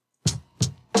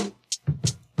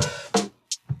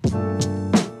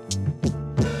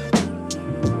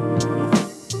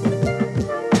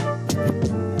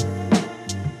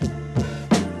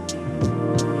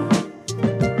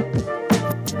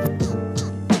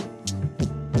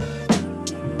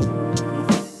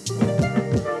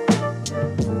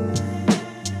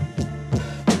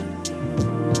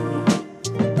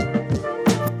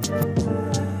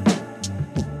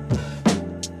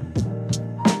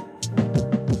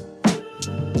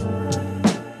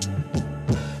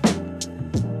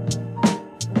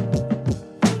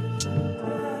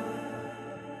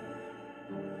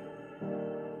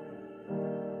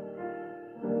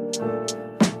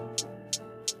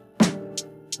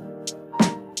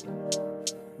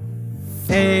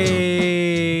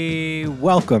Hey,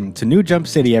 welcome to New Jump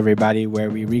City, everybody, where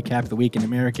we recap the week in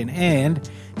American and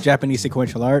Japanese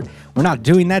sequential art. We're not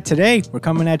doing that today. We're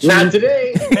coming at you. Not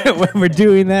today. When we're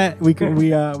doing that,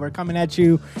 we're coming at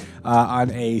you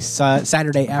on a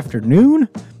Saturday afternoon.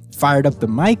 Fired up the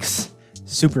mics.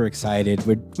 Super excited.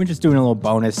 We're just doing a little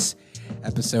bonus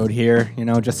episode here. You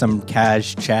know, just some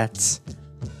cash chats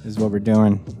is what we're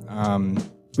doing.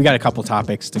 We got a couple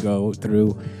topics to go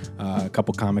through, a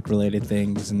couple comic-related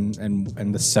things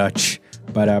and the such.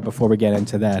 But before we get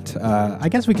into that, I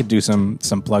guess we could do some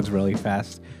plugs really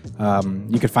fast.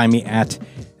 You could find me at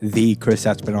the Chris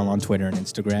Espinal on Twitter and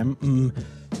Instagram.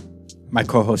 My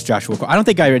co-host Joshua Cole. I don't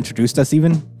think I introduced us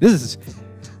even. This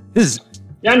is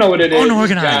Y'all know what it is.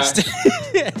 Unorganized.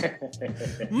 Yeah.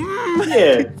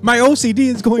 My OCD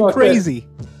is going crazy.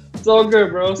 It's all good,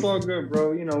 bro. It's all good,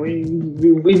 bro. You know,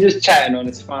 we just chatting on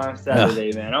this fine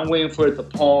Saturday, man. I'm waiting for it to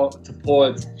pour.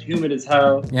 It's humid as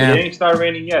hell. Yeah. But it ain't started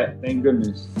raining yet. Thank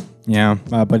goodness. Yeah,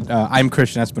 but I'm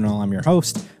Christian Espinal. I'm your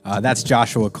host. That's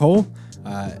Joshua Cole.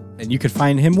 And you could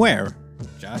find him where,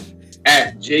 Josh?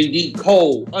 At JD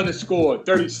Cole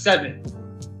 _37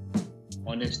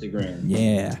 on Instagram.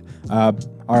 Yeah.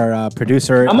 Our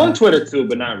producer. I'm on Twitter too,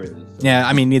 but not really. So. Yeah,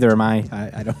 I mean, neither am I.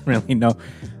 I don't really know.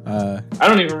 I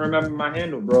don't even remember my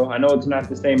handle, bro. I know it's not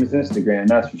the same as Instagram,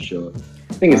 that's for sure.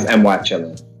 I think it's NY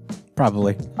Chillin'.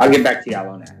 Probably. I'll get back to y'all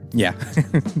on that. Yeah.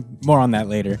 More on that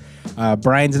later.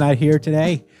 Brian's not here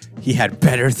today. He had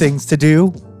better things to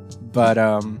do. But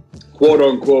quote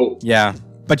unquote. Yeah.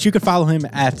 But you could follow him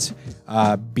at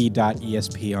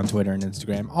b.esp on Twitter and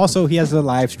Instagram. Also, he has a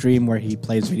live stream where he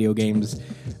plays video games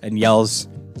and yells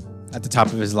at the top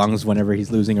of his lungs whenever he's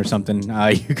losing or something.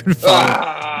 You can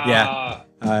follow. Yeah.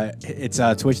 It's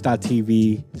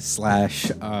twitch.tv/It's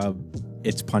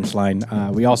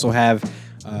Punchline. We also have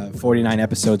 49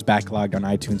 episodes backlogged on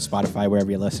iTunes, Spotify, wherever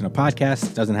you listen to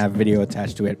podcasts. It doesn't have video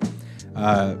attached to it.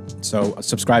 So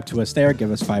subscribe to us there.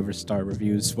 Give us 5-star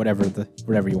reviews, whatever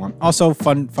you want. Also,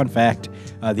 fun fact,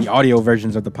 the audio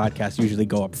versions of the podcast usually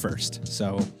go up first.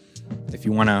 So if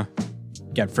you want to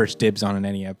get first dibs on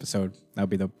any episode, that would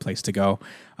be the place to go.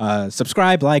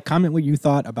 Subscribe, like, comment what you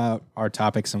thought about our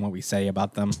topics and what we say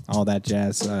about them, all that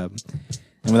jazz. And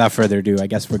without further ado, I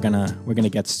guess we're gonna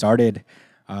get started.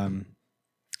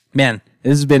 Man,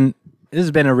 this has been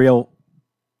a real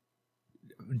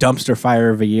dumpster fire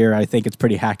of a year. I think it's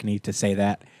pretty hackneyed to say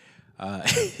that.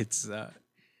 It's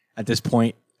at this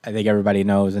point, I think everybody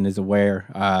knows and is aware.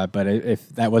 But if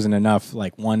that wasn't enough,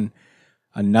 like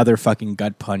another fucking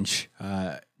gut punch.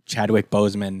 Chadwick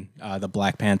Boseman, the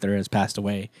Black Panther, has passed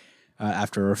away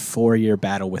after a 4-year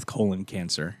battle with colon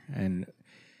cancer. And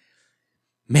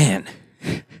man,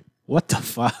 what the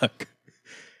fuck?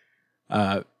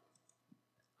 I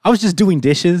was just doing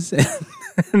dishes,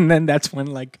 and then that's when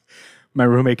like my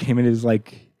roommate came in and is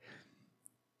like,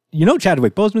 "You know,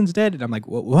 Chadwick Boseman's dead," and I'm like,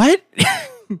 "What?"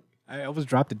 I almost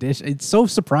dropped a dish. It's so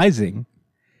surprising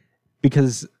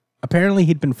because apparently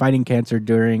he'd been fighting cancer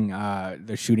during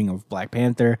the shooting of Black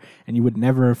Panther, and you would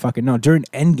never fucking know during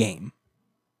Endgame,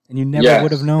 and you never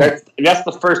would have known. That's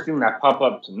the first thing that popped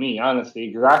up to me, honestly,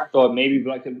 because I thought maybe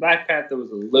Black Panther was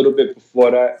a little bit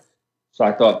before that, so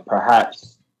I thought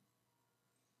perhaps,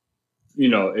 you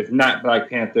know, if not Black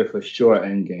Panther, for sure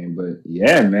Endgame. But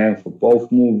yeah, man, for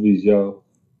both movies, yo.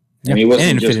 Yep. And he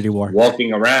wasn't just Infinity War.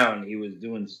 walking around; he was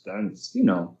doing stunts, you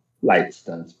know, light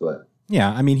stunts, but. Yeah,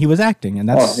 I mean, he was acting, and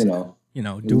that's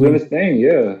doing his thing.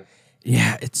 Yeah,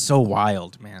 yeah, it's so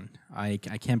wild, man. I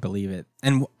can't believe it.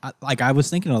 And I was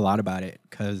thinking a lot about it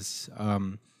because,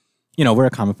 we're a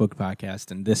comic book podcast,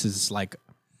 and this is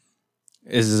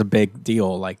a big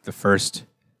deal. Like the first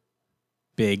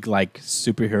big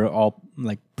superhero,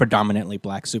 predominantly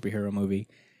black superhero movie,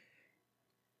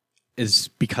 is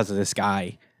because of this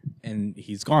guy. And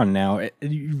he's gone now.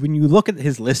 When you look at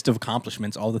his list of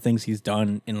accomplishments, all the things he's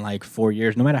done in 4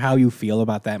 years, no matter how you feel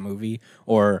about that movie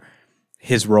or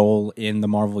his role in the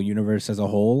Marvel Universe as a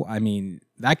whole, I mean,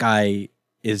 that guy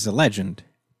is a legend.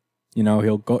 You know,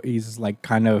 he's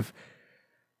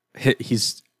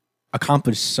he's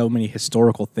accomplished so many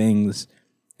historical things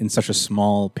in such a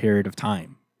small period of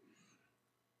time.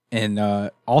 And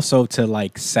also to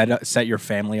set your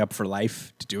family up for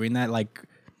life to doing that,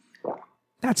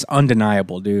 that's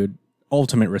undeniable, dude.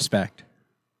 Ultimate respect.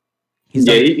 He's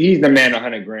the man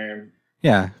 100 gram.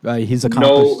 Yeah, he's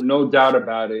accomplished. No doubt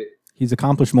about it. He's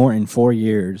accomplished more in 4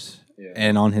 years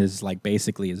and on his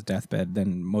basically his deathbed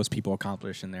than most people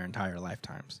accomplish in their entire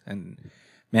lifetimes. And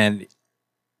man,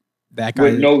 that guy.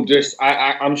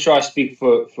 I'm sure I speak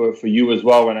for you as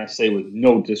well when I say with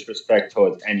no disrespect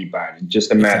towards anybody,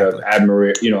 just a matter of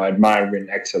admiring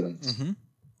excellence. Mm-hmm.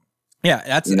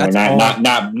 Yeah, You know, that's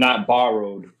all. not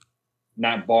borrowed,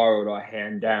 not borrowed or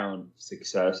hand down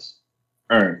success,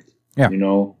 earned. Yeah. You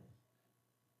know,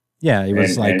 Yeah, it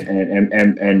was like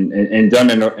and done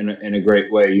in a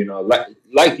great way. You know,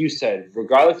 like you said,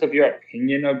 regardless of your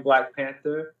opinion of Black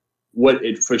Panther, what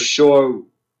it for sure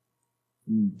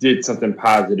did something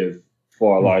positive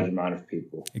for a large amount of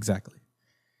people. exactly.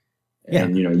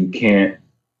 And you know, you can't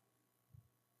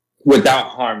without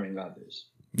harming others.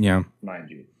 Yeah. Mind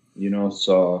you, you know,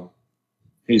 so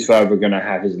he's forever gonna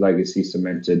have his legacy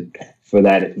cemented for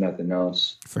that, if nothing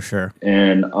else. For sure.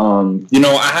 And you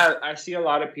know, I see a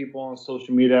lot of people on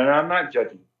social media, and I'm not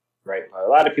judging, right? But a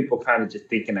lot of people kind of just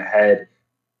thinking ahead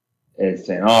and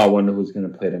saying, "Oh, I wonder who's gonna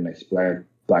play the next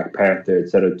Black Panther, et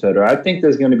cetera, et cetera." I think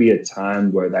there's gonna be a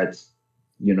time where that's,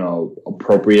 you know,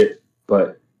 appropriate,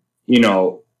 but you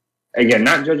know, again,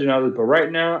 not judging others, but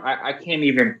right now, I can't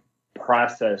even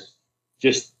process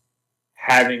just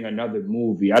having another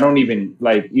movie. I don't even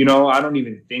like, you know, I don't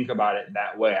even think about it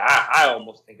that way. I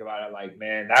almost think about it like,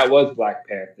 man, that was Black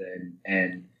Panther,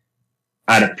 and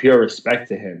out of pure respect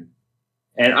to him.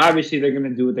 And obviously they're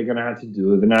gonna do what they're gonna have to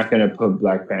do. They're not gonna put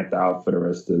Black Panther out for the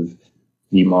rest of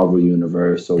the Marvel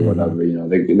universe or whatever. You know,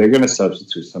 they're gonna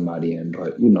substitute somebody in,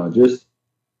 but you know, just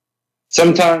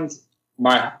sometimes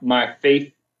my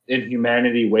faith in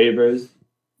humanity wavers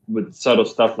with subtle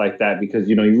stuff like that, because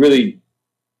you know, you really,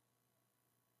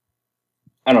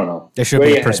 I don't know. There should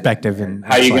be a perspective in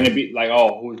how you're gonna be like,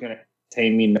 oh, who's gonna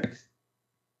tame me next?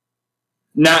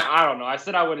 Nah, I don't know. I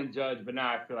said I wouldn't judge, but now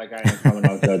I feel like I am coming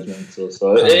out judgmental.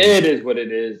 So it is what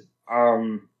it is.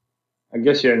 I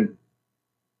guess you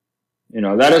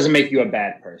know, that doesn't make you a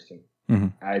bad person.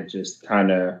 I just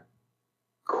kind of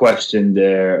question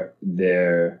their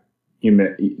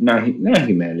not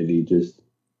humanity, just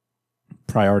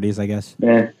priorities, I guess.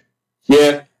 Yeah.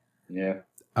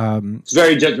 It's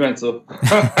very judgmental.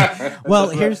 Well,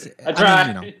 here's I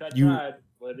tried, you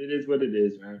but it is what it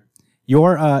is, man.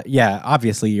 Your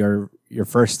obviously your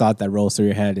first thought that rolls through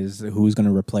your head is who's going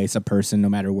to replace a person no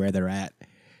matter where they're at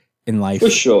in life. For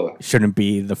sure. Shouldn't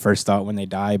be the first thought when they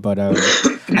die, but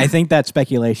I think that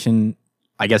speculation,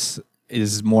 I guess,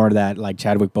 is more that like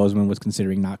Chadwick Boseman was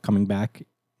considering not coming back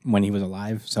when he was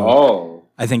alive. So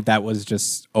I think that was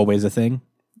just always a thing.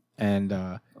 And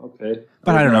okay.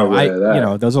 But I don't know. You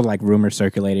know, those are like rumors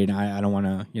circulating. I don't want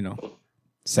to, you know,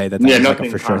 say that was like a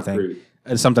for sure thing.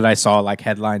 It's something I saw like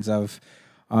headlines of.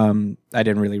 I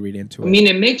didn't really read into it. I mean,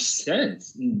 it makes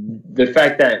sense. The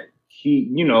fact that he,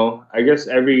 you know, I guess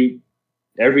every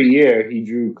year he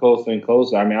drew closer and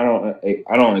closer. I mean,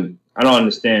 I don't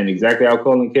understand exactly how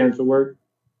colon cancer works,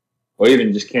 or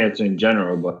even just cancer in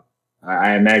general. But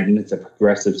I imagine it's a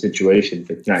progressive situation. If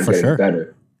it's not getting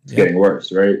better, it's getting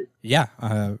worse, right? Yeah.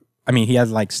 I mean, he had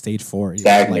like stage 4.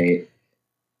 Stagnate.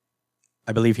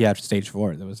 I believe he had stage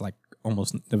 4. There was like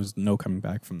there was no coming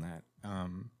back from that.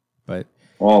 But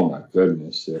oh my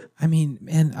goodness. Yeah. I mean,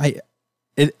 man,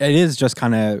 it is just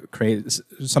kind of crazy,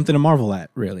 something to marvel at,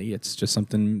 really. It's just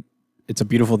something, it's a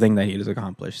beautiful thing that he has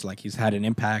accomplished. Like, he's had an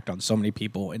impact on so many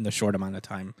people in the short amount of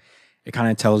time. It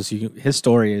kind of tells you, his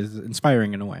story is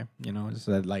inspiring in a way, you know, is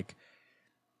that like,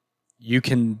 you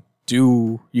can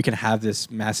have this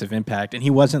massive impact. And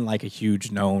he wasn't like a huge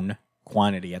known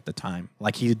quantity at the time.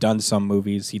 Like, he'd done some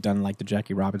movies, he'd done like the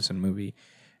Jackie Robinson movie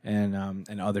and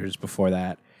others before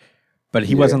that. But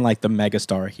he wasn't like the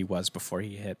megastar he was before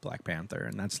he hit Black Panther,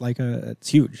 and that's like it's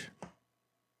huge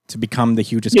to become the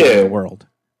hugest guy in the world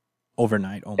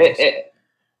overnight. Almost, it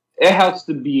helps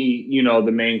to be, you know,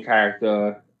 the main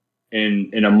character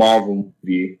in a Marvel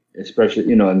movie, especially,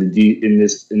 you know, in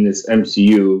this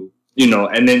MCU, you know,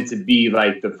 and then to be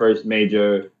like the first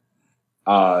major,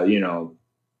 you know,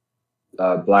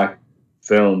 Black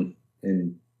film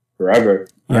in forever.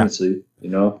 Honestly, you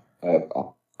know,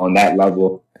 on that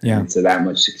level. And to that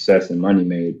much success and money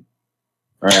made.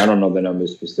 All right, I don't know the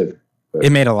numbers specific. But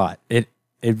it made a lot. It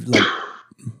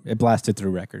blasted through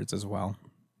records as well.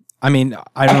 I mean,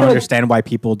 I don't understand why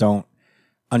people don't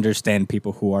understand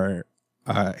people who are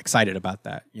excited about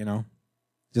that, you know?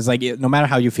 Just like, no matter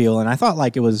how you feel. And I thought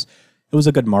like it was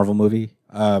a good Marvel movie.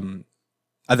 I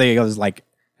think it was like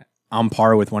on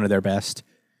par with one of their best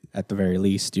at the very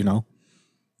least, you know?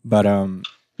 But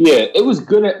yeah, it was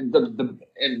good.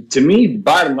 And to me,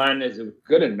 bottom line is it was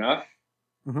good enough.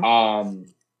 Mm-hmm.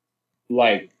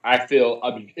 Like, I feel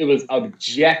it was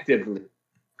objectively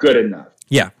good enough.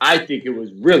 Yeah, I think it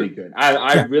was really good.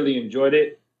 I really enjoyed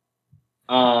it.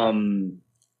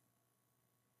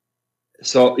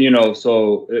 So you know,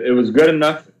 so it was good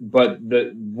enough, but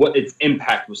what its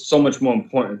impact was so much more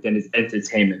important than its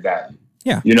entertainment value.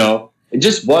 Yeah, you know, it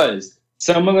just was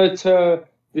similar to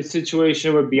the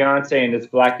situation with Beyonce and this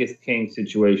Black is King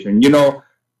situation. You know,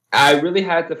 I really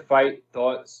had to fight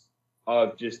thoughts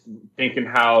of just thinking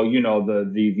how, you know,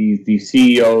 these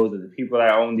CEOs and the people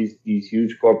that own these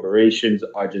huge corporations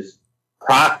are just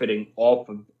profiting off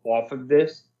of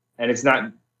this, and it's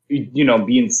not, you know,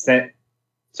 being sent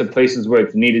to places where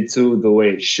it's needed to the way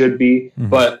it should be. Mhm.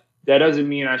 But that doesn't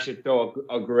mean I should throw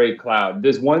a gray cloud.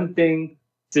 There's one thing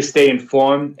to stay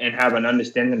informed and have an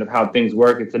understanding of how things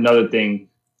work. It's another thing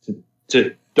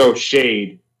to throw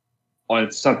shade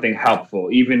on something helpful,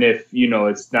 even if, you know,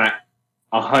 it's not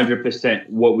 100%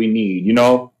 what we need, you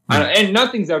know? And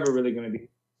nothing's ever really going to be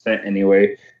percent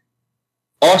anyway.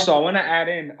 Also, I want to add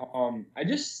in, I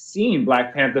just seen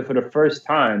Black Panther for the first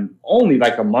time only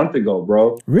like a month ago,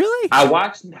 bro. Really? I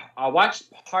watched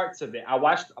parts of it. I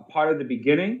watched a part of the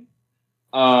beginning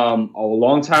a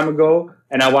long time ago,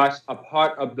 and I watched a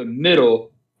part of the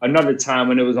middle another time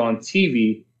when it was on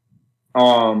TV.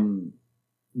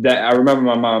 That I remember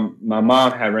my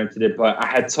mom had rented it, but I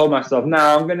had told myself,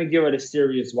 nah, I'm gonna give it a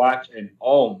serious watch, and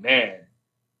oh man,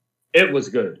 it was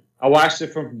good. I watched it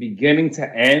from beginning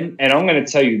to end, and I'm gonna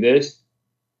tell you this: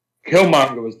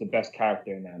 Killmonger was the best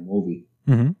character in that movie.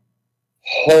 Mm-hmm.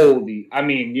 Holy, I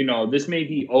mean, you know, this may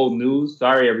be old news.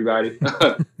 Sorry, everybody,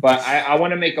 but I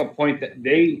want to make a point that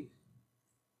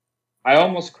I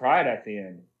almost cried at the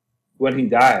end when he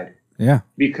died. Yeah,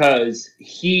 because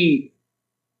he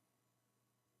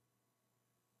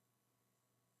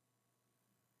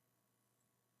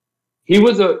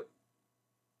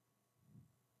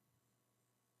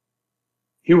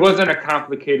wasn't a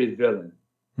complicated villain.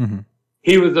 mm-hmm.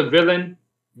 He was a villain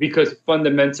because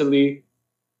fundamentally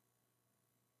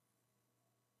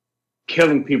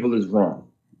killing people is wrong,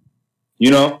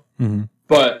 you know? Mm-hmm.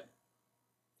 But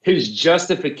his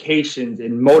justifications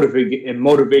and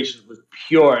motivations was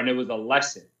pure, and it was a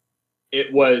lesson.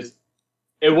 It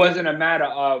wasn't a matter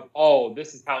of, oh,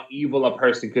 this is how evil a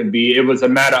person could be. It was a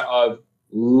matter of,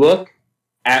 look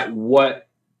at what,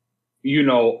 you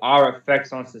know, our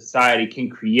effects on society can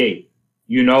create.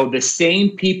 You know, the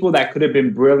same people that could have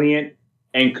been brilliant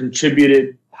and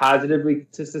contributed positively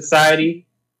to society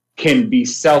can be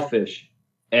selfish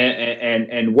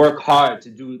and work hard to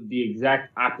do the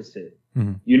exact opposite.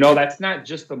 Mm-hmm. You know, that's not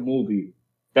just a movie.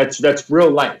 That's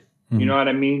real life. Mm-hmm. You know what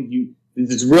I mean?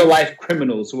 There's real life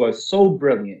criminals who are so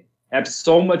brilliant, have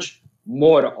so much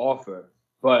more to offer,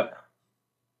 but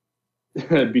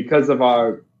because of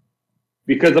our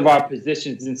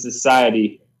positions in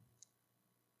society,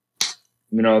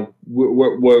 you know,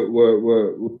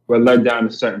 we're led down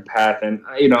a certain path. And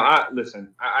you know, I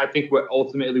think we're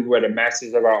the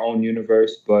masters of our own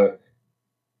universe, but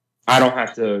I don't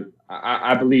have to.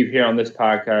 I believe here on this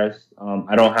podcast,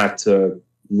 I don't have to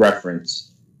reference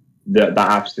the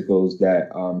obstacles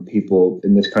that people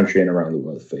in this country and around the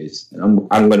world face. And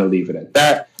I'm going to leave it at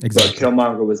that. Exactly. But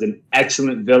Killmonger was an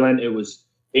excellent villain. It was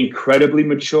incredibly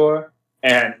mature,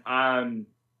 and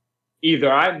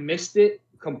either I missed it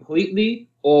completely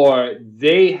or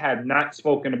they have not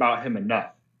spoken about him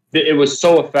enough. It was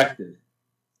so effective.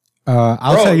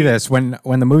 I'll tell you this: when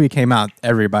the movie came out,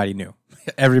 everybody knew.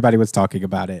 Everybody was talking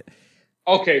about it.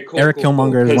 Okay, cool. Eric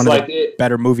Killmonger is one of the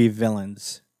better movie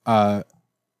villains.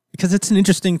 Because it's an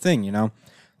interesting thing, you know,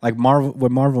 like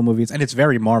Marvel movies, and it's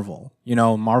very Marvel. You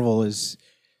know, Marvel is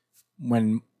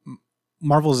a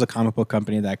comic book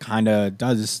company that kind of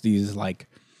does these like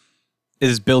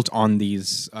is built on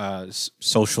these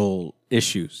social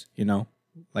issues. You know,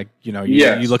 like you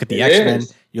look at the X-Men,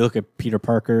 you look at Peter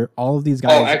Parker, all of these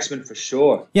guys. Oh, X-Men for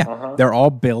sure. Yeah, they're all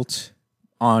built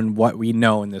on what we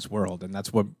know in this world, and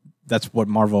that's what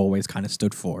Marvel always kind of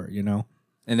stood for. You know.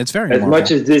 And it's very as much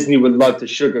as Disney would love to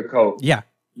sugarcoat,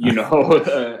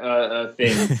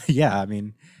 things. Yeah, I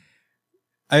mean,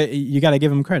 you got to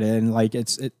give them credit, and like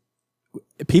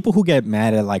people who get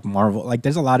mad at like Marvel, like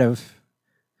there's a lot of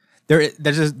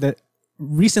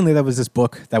recently there was this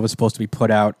book that was supposed to be put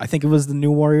out. I think it was the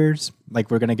New Warriors. Like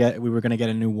we were gonna get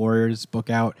a New Warriors book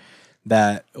out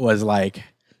that was like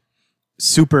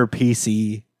super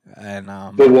PC and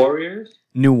the Warriors,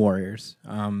 New Warriors.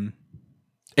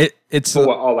 It's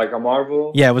like a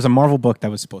Marvel? Yeah, it was a Marvel book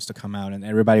that was supposed to come out, and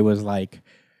everybody was like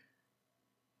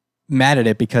mad at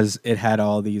it because it had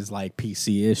all these like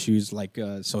PC issues, like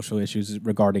social issues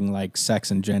regarding like sex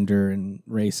and gender and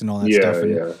race and all that stuff.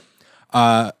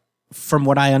 And, from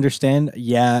what I understand,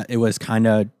 it was kind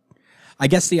of. I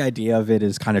guess the idea of it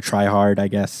is kind of try hard. I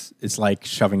guess it's like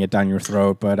shoving it down your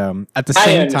throat, but at the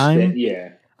same time,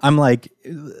 I'm like,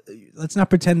 let's not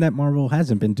pretend that Marvel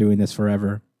hasn't been doing this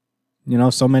forever. You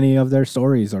know, so many of their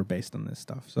stories are based on this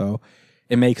stuff, so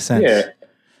it makes sense. Yeah,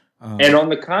 and on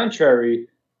the contrary,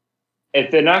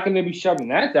 if they're not going to be shoving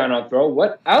that down our throat,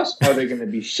 what else are they going to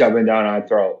be shoving down our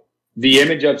throat? The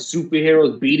image of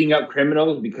superheroes beating up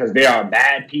criminals because they are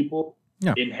bad people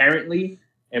inherently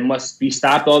and must be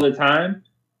stopped all the time.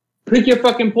 Pick your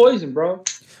fucking poison, bro.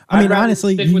 I mean,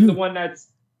 honestly, stick with the one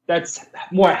that's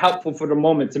more helpful for the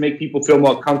moment to make people feel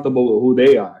more comfortable with who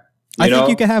they are. I think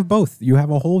you can have both. You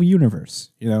have a whole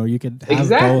universe. You could have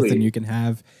both, and you can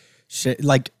have shit.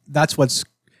 Like, that's what's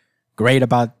great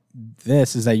about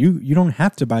this is that you don't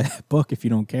have to buy that book if you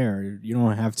don't care. You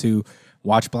don't have to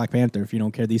watch Black Panther if you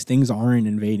don't care. These things aren't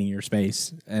invading your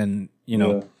space, and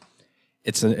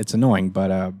it's annoying.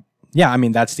 But I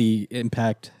mean, that's the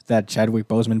impact that Chadwick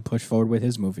Boseman pushed forward with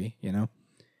his movie.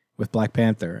 With Black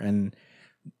Panther, and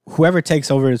whoever takes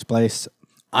over his place,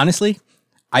 honestly,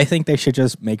 I think they should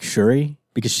just make Shuri,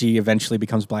 because she eventually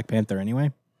becomes Black Panther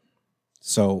anyway.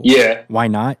 So why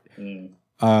not?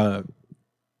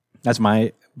 That's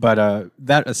my. But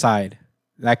that aside,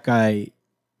 that guy,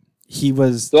 he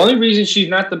was the only reason she's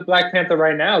not the Black Panther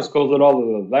right now is because of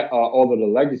all of the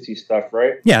legacy stuff,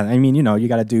 right? Yeah, I mean, you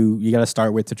got to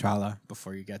start with T'Challa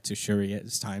before you get to Shuri at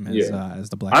this time as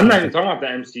the Black. I'm Panther. not even talking about the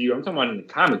MCU. I'm talking about in the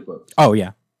comic book. Oh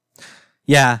yeah.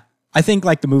 I think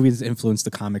like the movies influenced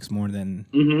the comics more than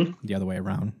the other way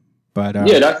around. But that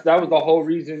was the whole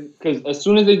reason. Because as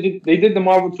soon as they did the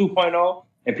Marvel 2.0.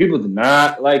 And people did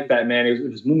not like that, man. It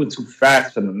was moving too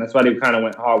fast for them. That's why they kind of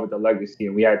went hard with the legacy,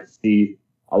 and we had to see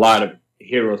a lot of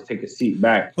heroes take a seat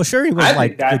back. Well, Shuri was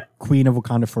the queen of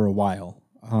Wakanda for a while.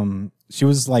 She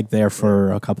was like there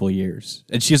for a couple of years,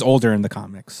 and she's older in the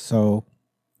comics, so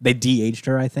they de-aged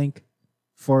her, I think,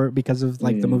 because of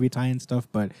like the movie tie-in stuff.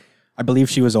 But I believe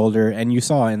she was older, and you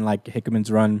saw in like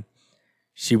Hickman's run,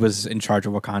 she was in charge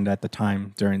of Wakanda at the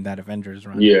time during that Avengers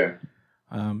run. Yeah.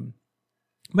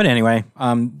 But anyway,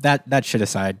 that shit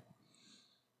aside,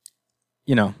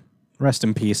 rest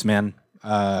in peace, man.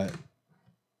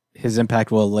 His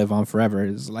impact will live on forever.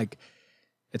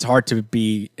 It's hard to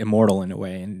be immortal in a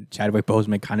way, and Chadwick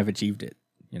Boseman kind of achieved it.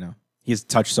 He's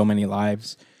touched so many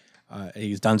lives.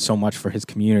 He's done so much for his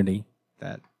community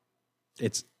that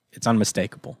it's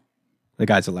unmistakable. The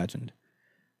guy's a legend.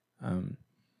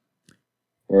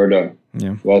 Word up.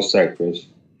 Yeah. Well said, Chris.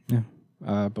 Yeah.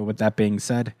 But with that being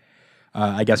said,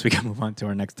 I guess we can move on to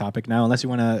our next topic now, unless you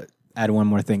want to add one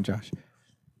more thing, Josh.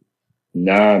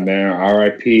 Nah, man.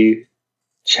 R.I.P.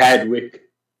 Chadwick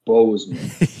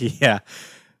Boseman. Yeah.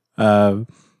 A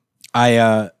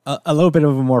little bit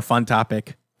of a more fun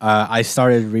topic. I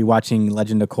started rewatching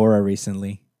Legend of Korra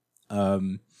recently.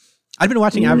 I've been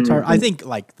watching Avatar. I think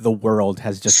like the world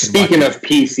has just been Speaking of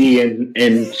PC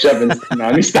and shoving. No,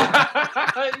 let me stop.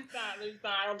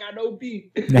 I don't got no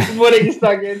beef. This is what they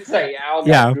start getting say. I don't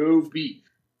got no beef.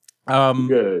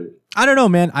 Good. I don't know,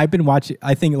 man. I've been watching.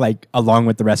 I think like along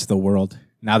with the rest of the world.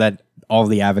 Now that all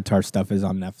the Avatar stuff is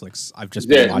on Netflix, I've just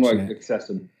been watching it.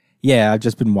 Accessible. Yeah, I've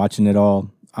just been watching it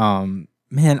all.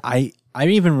 Man, I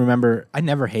even remember I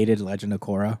never hated Legend of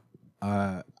Korra.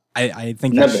 I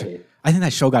think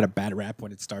that show got a bad rap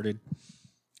when it started.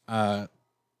 I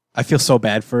feel so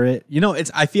bad for it.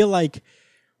 I feel like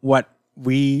what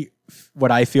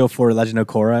I feel for Legend of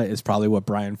Korra is probably what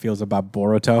Brian feels about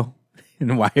Boruto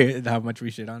and how much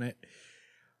we shit on it.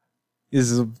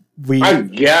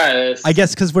 I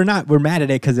guess because we're mad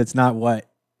at it because it's not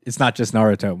just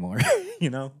Naruto more,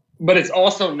 But it's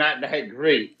also not that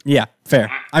great. Yeah,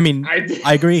 fair. I mean,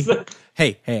 I agree.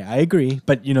 Hey, I agree.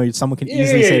 But someone can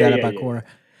easily say that about Korra.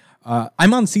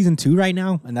 I'm on season 2 right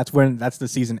now, and that's the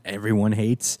season everyone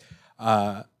hates.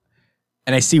 And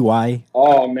I see why.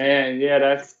 Oh man,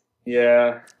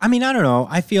 yeah. I mean, I don't know.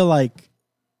 I feel like,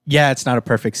 it's not a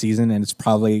perfect season, and it's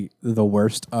probably the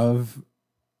worst of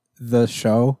the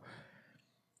show.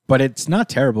 But it's not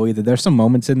terrible either. There's some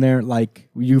moments in there, like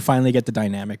you finally get the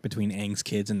dynamic between Aang's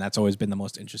kids, and that's always been the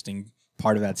most interesting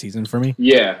part of that season for me.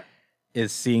 Yeah.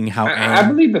 Is seeing how I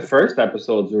believe the first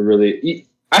episodes were really...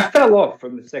 I fell off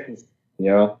from the second season,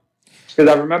 because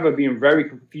I remember being very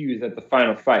confused at the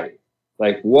final fight.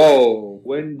 Like, whoa,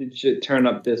 when did shit turn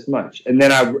up this much? And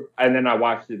then I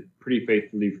watched it pretty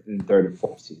faithfully in the third and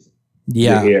fourth season.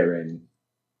 Yeah. And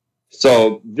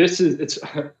so it's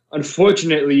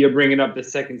unfortunately you're bringing up the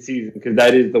second season because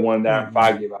that is the one that I'm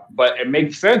foggy about. But it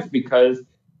makes sense because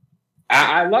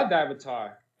I loved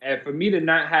Avatar, and for me to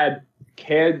not have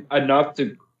cared enough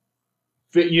to,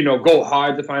 go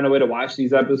hard to find a way to watch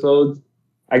these episodes,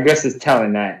 I guess it's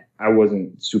telling that I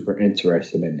wasn't super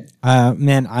interested in it.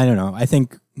 Man, I don't know. I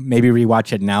think maybe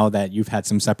rewatch it now that you've had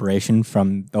some separation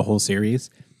from the whole series.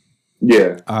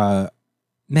 Yeah.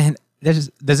 Man, there's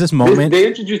this moment. They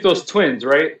introduced those twins,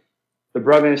 right? the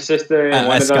brother and sister, and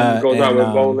one of them goes out with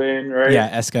Bolin, right?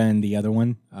 Yeah, Eska and the other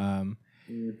one.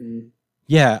 Mm-hmm.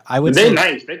 Yeah, I would say they're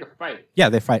nice. They can fight. Yeah,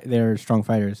 they fight. They're strong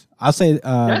fighters. I'll say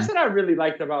that's what I really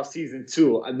liked about season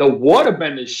 2. The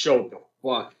Waterbenders showed the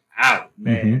fuck out,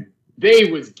 man. Mm-hmm.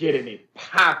 They was getting it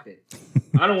popping.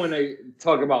 I don't want to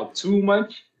talk about too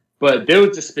much, but there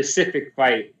was a specific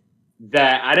fight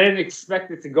that I didn't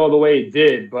expect it to go the way it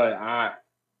did, but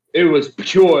it was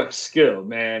pure skill,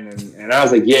 man. And I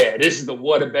was like, yeah, this is the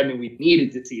waterbending we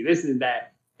needed to see. This is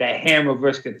that Hammer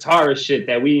versus Katara shit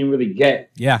that we didn't really get.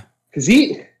 Yeah. Because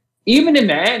even in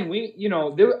the end,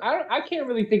 I can't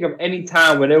really think of any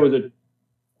time when there was a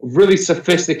really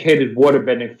sophisticated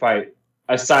waterbending fight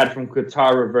aside from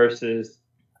Katara versus,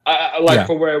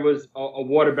 for where it was a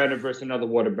waterbender versus another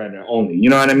waterbender only. You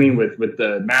know what I mean? With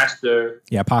the Master,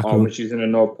 Pakku, when she's in the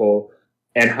North Pole,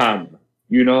 and Hammer.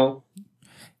 You know,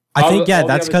 I think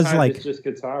that's because it's just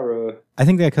Katara. I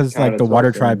think that because the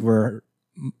Water Tribe were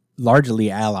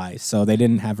largely allies, so they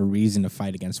didn't have a reason to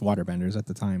fight against waterbenders at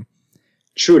the time.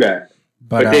 True that,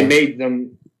 but they made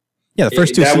them. Yeah, the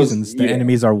first 2 seasons, the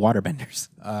enemies are waterbenders.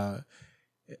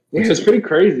 It's pretty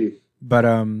crazy. But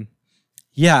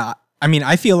yeah, I mean,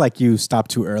 I feel like you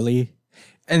stopped too early,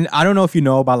 and I don't know if you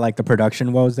know about the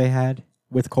production woes they had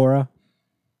with Korra.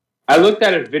 I looked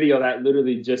at a video that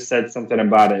literally just said something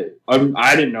about it.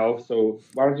 I didn't know, so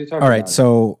why don't you talk about it? All right,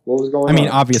 so what was going on? I mean,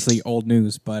 obviously old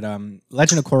news, but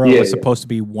Legend of Korra was supposed to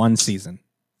be 1 season,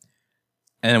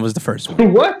 and it was the first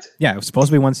one. What? Yeah, it was supposed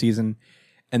to be 1 season,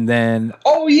 and then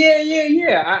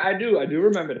I do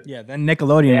remember that. Yeah, then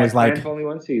Nickelodeon was like, only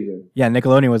 1 season. Yeah,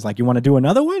 Nickelodeon was like, you want to do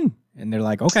another one? And they're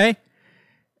like, okay.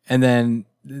 And then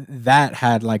that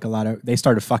had a lot of, they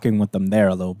started fucking with them there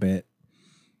a little bit.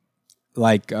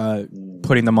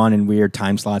 Putting them on in weird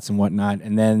time slots and whatnot.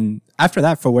 And then after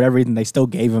that, for whatever reason, they still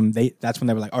gave them, that's when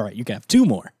they were like, all right, you can have 2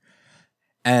 more.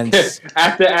 And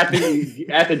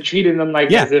after treating them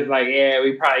as if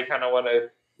we probably kind of want to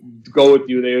go with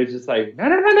you, they were just like,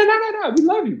 no, we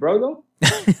love you, bro.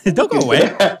 Don't go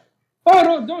away.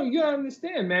 Don't you gotta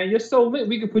understand, man. You're so lit.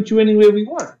 We could put you anywhere we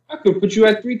want. I could put you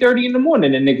at 3:30 in the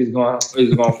morning, and niggas gonna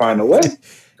find a way.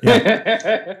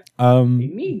 We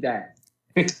need that.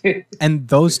 And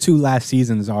those 2 last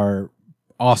seasons are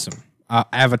awesome.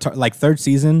 Avatar, 3rd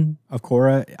season of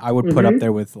Korra, I would put up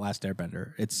there with Last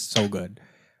Airbender. It's so good.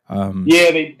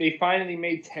 They finally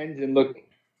made Tenzin look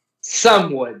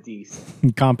somewhat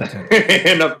decent, competent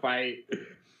in a fight.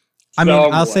 I mean,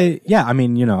 I'll say,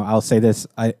 I'll say this.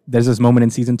 There's this moment in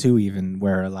season 2 even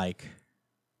where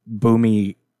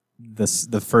Bumi,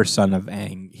 the first son of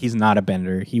Aang, he's not a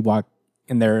bender. He walked,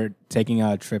 and they're taking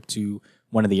a trip to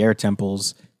one of the air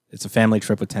temples. It's a family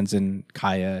trip with Tenzin,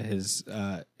 Kaya, his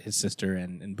sister,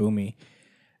 and Bumi.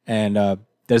 And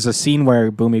there's a scene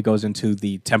where Bumi goes into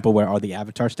the temple where all the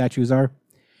Avatar statues are,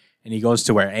 and he goes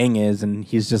to where Aang is, and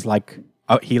he's just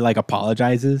he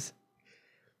apologizes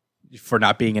for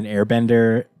not being an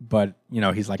airbender, but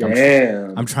he's like,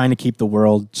 I'm trying to keep the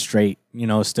world straight.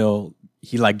 Still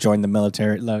he joined the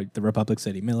military, the Republic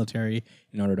City military,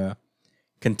 in order to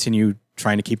continue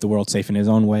trying to keep the world safe in his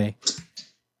own way.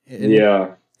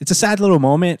 And it's a sad little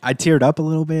moment. I teared up a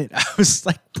little bit. I was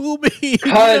like, "Booby,"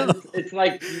 because it's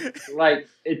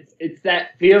it's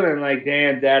that feeling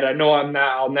damn, Dad. I know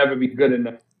I'll never be good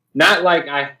enough. Not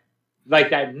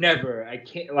that never. I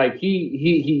can't.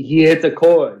 He hit the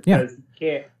chord. Yeah. He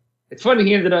can't. It's funny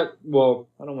he ended up. Well,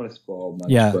 I don't want to spoil much.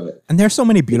 Yeah. But and there's so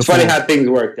many beautiful. It's funny how things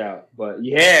worked out. But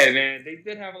yeah, man, they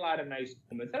did have a lot of nice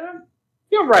moments.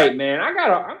 You're right, man. I'm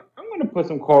gonna put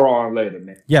some Korra on later,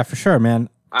 man. Yeah, for sure, man.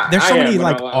 There's so many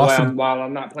awesome. While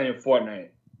I'm not playing Fortnite.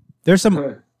 There's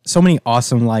so many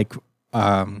awesome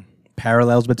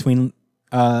parallels between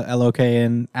LOK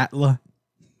and Atla.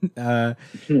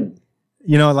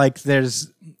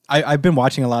 There's I've been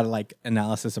watching a lot of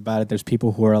analysis about it. There's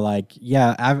people who are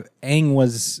Aang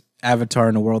was Avatar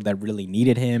in a world that really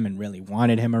needed him and really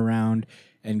wanted him around.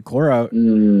 And Korra,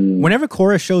 whenever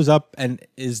Korra shows up and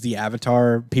is the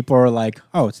Avatar, people are like,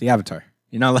 "Oh, it's the Avatar."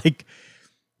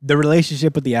 The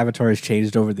relationship with the Avatar has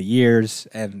changed over the years,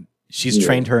 and she's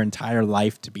trained her entire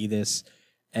life to be this,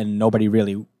 and nobody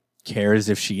really cares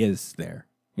if she is there.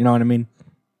 You know what I mean?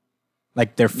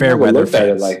 They're fair weather fans. Look at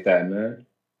it like that, man.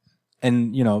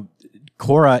 And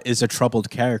Korra is a troubled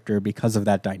character because of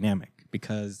that dynamic,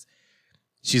 because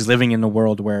she's living in a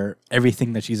world where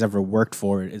everything that she's ever worked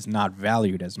for is not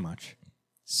valued as much.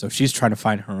 So she's trying to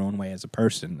find her own way as a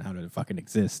person, how to fucking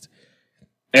exist.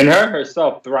 And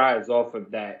herself thrives off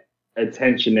of that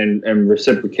attention and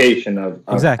reciprocation of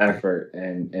exactly. effort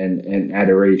and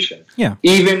adoration. Yeah.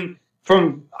 Even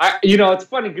it's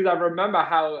funny because I remember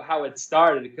how it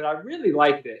started because I really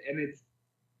liked it, and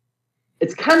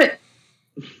it's kind of.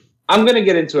 I'm gonna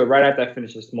get into it right after I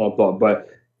finish a small thought, but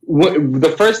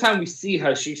the first time we see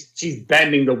her, she's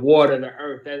bending the water, the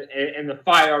earth, and the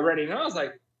fire already, and I was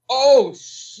like, oh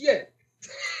shit!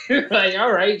 Like,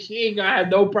 all right, she ain't gonna have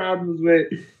no problems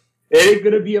with. It ain't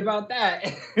gonna be about that.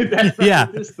 That's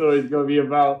what this story is gonna be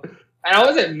about. And I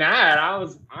wasn't mad. I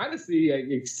was honestly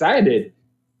excited.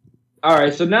 All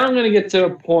right, so now I'm gonna get to a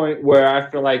point where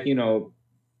I feel like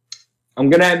I'm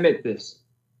gonna admit this.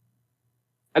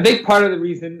 I think part of the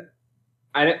reason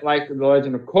I didn't like The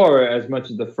Legend of Korra as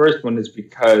much as the first one is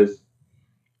because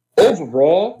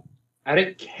overall, I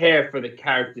didn't care for the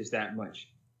characters that much.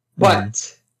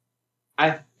 But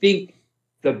I think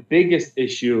the biggest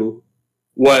issue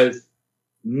was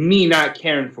me not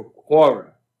caring for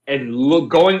Korra and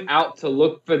going out to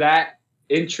look for that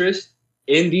interest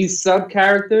in these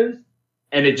sub-characters,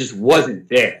 and it just wasn't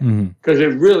there. Because it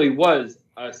really was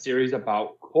a series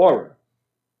about Korra.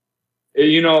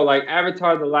 Like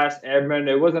Avatar: The Last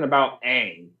Airbender, it wasn't about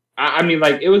Aang. I mean,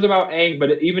 like, it was about Aang,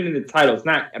 but even in the title, it's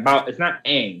not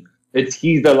Aang. It's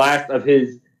he's the last of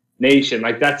his nation.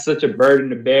 Like, that's such a burden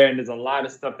to bear, and there's a lot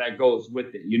of stuff that goes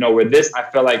with it. Where this, I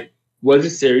felt like, was a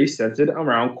series centered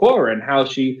around Korra and how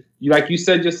she, like you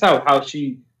said yourself, how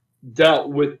she dealt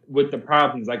with the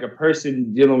problems, like a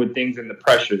person dealing with things and the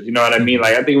pressures. You know what I mean?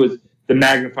 Like, I think it was the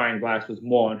magnifying glass was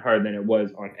more on her than it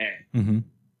was on Aang.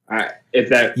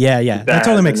 That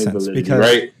totally makes sense because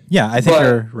right? I think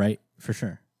you're right for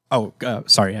sure. Oh,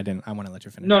 sorry, I want to let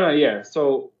you finish. No, yeah.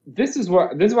 So this is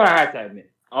what I have to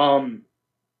admit.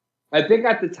 I think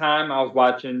at the time I was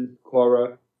watching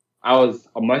Korra, I was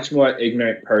a much more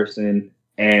ignorant person,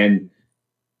 and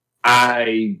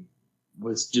I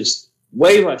was just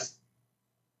way less.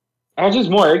 I was just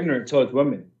more ignorant towards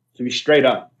women, to be straight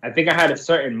up. I think I had a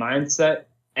certain mindset,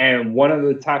 and one of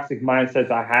the toxic mindsets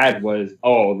I had was,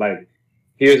 like,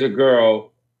 here's a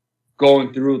girl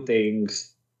going through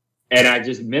things, and I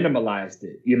just minimalized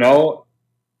it,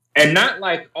 And not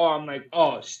like, I'm like,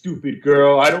 stupid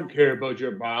girl, I don't care about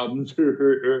your problems.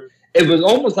 It was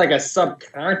almost like a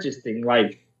subconscious thing.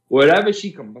 Like, whatever she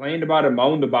complained about and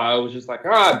moaned about, it was just like,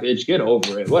 bitch, get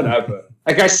over it, whatever.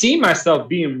 Like, I see myself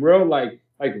being real, like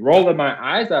rolling my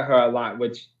eyes at her a lot,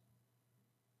 which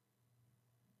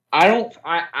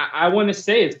I want to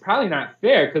say it's probably not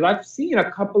fair because I've seen a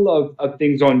couple of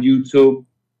things on YouTube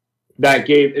that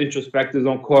gave introspectives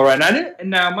on Korra, and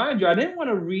now mind you, I didn't want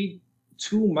to read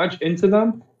too much into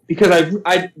them because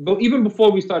but even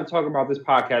before we started talking about this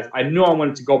podcast, I knew I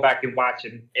wanted to go back and watch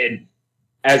it, and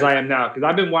as I am now, because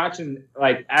I've been watching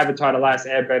like Avatar: The Last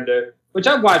Airbender, which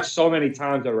I've watched so many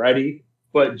times already,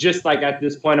 but just like at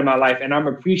this point in my life, and I'm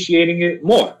appreciating it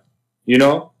more,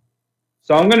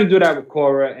 So I'm going to do that with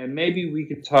Korra, and maybe we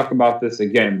could talk about this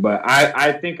again. But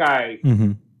I think I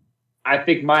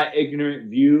think my ignorant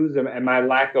views and my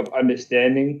lack of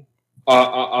understanding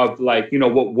of like,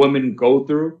 what women go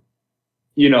through,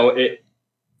 in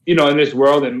this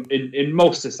world and in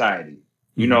most society,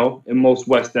 in most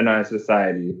westernized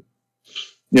society,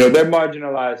 they're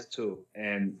marginalized too.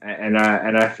 And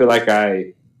I feel like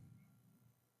I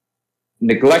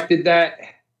neglected that,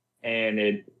 and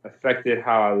it affected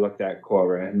how I looked at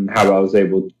Korra and how I was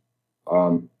able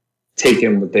to take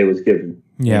in what they was given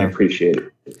and appreciate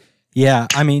it. Yeah,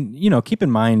 I mean, keep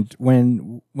in mind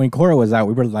when Korra was out,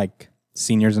 we were like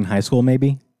seniors in high school,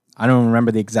 maybe. I don't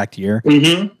remember the exact year.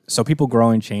 Mm-hmm. So people grow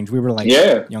and change. We were like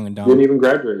young and dumb. Didn't even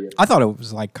graduate yet. I thought it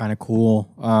was like kind of cool,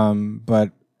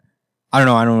 but I don't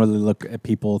know. I don't really look at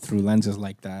people through lenses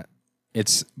like that.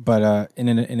 But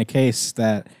in a case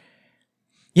that,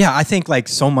 I think like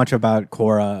so much about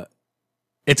Korra,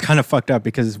 it's kind of fucked up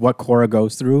because what Korra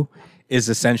goes through is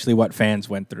essentially what fans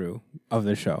went through of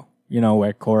the show.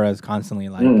 Where Korra is constantly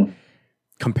like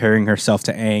comparing herself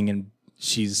to Aang, and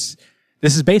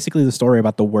this is basically the story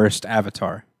about the worst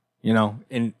Avatar,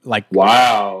 and like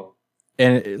wow,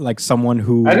 and like someone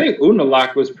who I think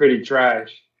Unalaq was pretty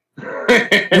trash.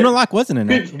 Unalaq wasn't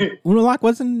Unalaq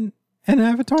wasn't an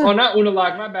Avatar. Oh, not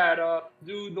Unalaq, my bad.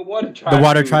 Dude, the Water Tribe. The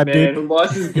Water Tribe dude who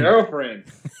lost his girlfriend.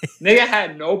 Nigga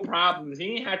had no problems.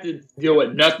 He didn't have to deal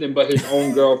with nothing but his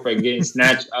own girlfriend getting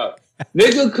snatched up.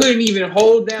 Nigga couldn't even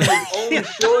hold down his own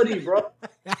shorty, bro.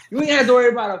 You ain't had to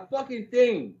worry about a fucking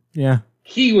thing. Yeah.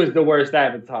 He was the worst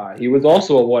Avatar. He was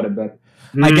also a waterbender.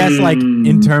 I guess, like,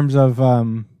 in terms of,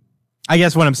 I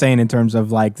guess what I'm saying in terms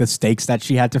of, like, the stakes that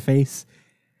she had to face.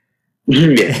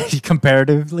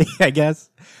 Comparatively, I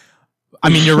guess. I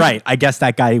mean, you're right. I guess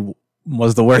that guy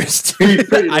was the worst.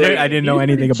 I didn't know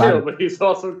anything about it. But he's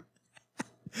also...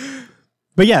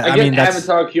 But yeah, I mean, that's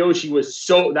Avatar Kyoshi was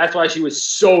so. That's why she was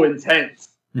so intense.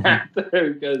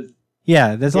 Because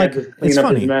yeah, there's like it's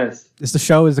funny. Mess. The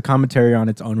show is a commentary on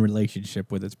its own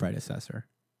relationship with its predecessor,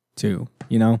 too.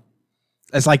 You know,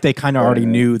 it's like they kind of already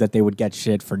knew that they would get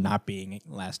shit for not being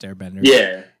Last Airbender.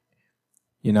 Yeah,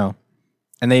 you know,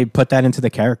 and they put that into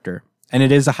the character, and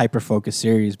it is a hyper focused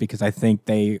series because I think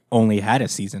they only had a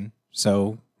season,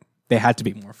 so they had to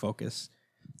be more focused.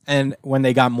 And when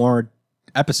they got more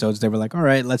episodes, they were like, all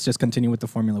right, let's just continue with the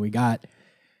formula we got.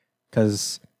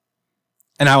 And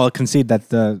I will concede that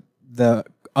the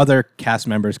other cast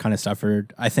members kind of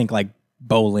suffered. I think like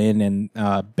Bolin and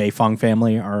Beifong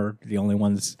family are the only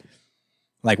ones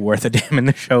like worth a damn in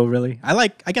the show, really. I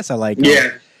guess I like.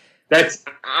 Yeah, that's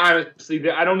honestly,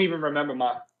 I don't even remember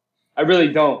I really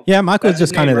don't. Yeah, Mako's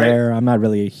just kind of there. I'm not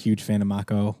really a huge fan of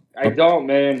Mako. I don't,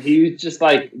 man. He was just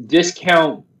like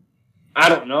discount. I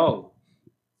don't know.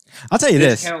 I'll tell you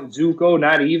discount Zuko,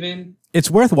 not even. It's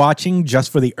worth watching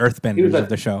just for the Earthbenders of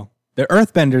the show. The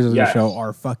Earthbenders of the show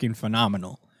are fucking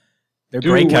phenomenal. They're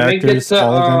great characters. When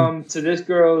all of them. To this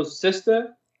girl's sister.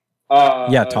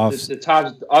 Toph's. The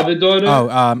Toph's other daughter.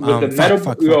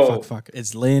 Fuck.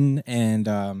 It's Lin and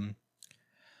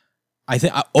I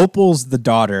think Opal's the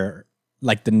daughter,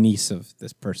 like the niece of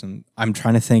this person. I'm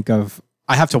trying to think of.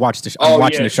 I have to watch the show. I'm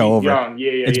watching the show over.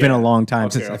 It's been a long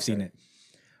time since I've seen it.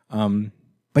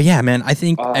 But yeah, man, I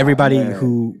think everybody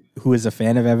who is a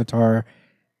fan of Avatar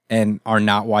and are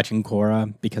not watching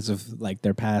Korra because of like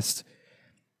their past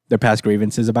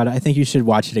grievances about it, I think you should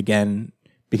watch it again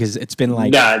because it's been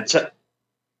like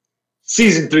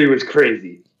season 3 was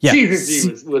crazy. Yeah,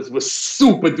 season 3 was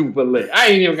super duper lit. I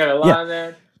ain't even gonna lie,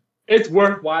 man. It's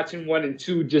worth watching 1 and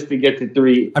 2 just to get to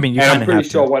 3. I mean, I'm pretty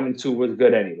sure 1 and 2 was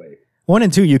good anyway. 1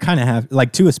 and 2, you kind of have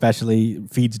like 2 especially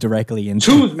feeds directly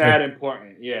into 2's mad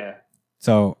important, yeah.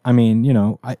 So I mean, you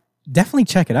know, I definitely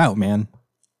check it out, man.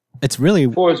 It's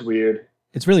really 4 is weird.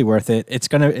 It's really worth it. It's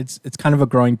kind of a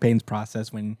growing pains process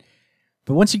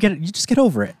but once you get it, you just get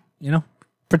over it. You know,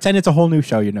 pretend it's a whole new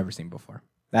show you've never seen before.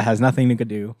 That has nothing to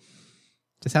do.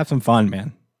 Just have some fun,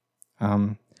 man.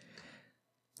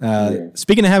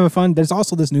 Speaking of having fun, there's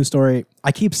also this news story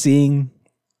I keep seeing,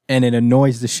 and it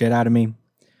annoys the shit out of me.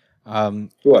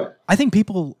 What? I think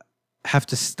people have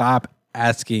to stop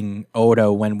asking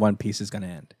Oda when One Piece is going to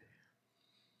end.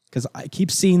 Because I keep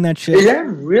seeing that shit. Is that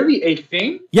really a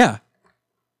thing? Yeah.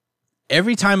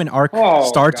 Every time an arc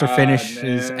starts or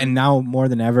finishes, and now more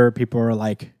than ever, people are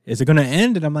like, is it going to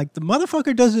end? And I'm like, the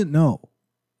motherfucker doesn't know.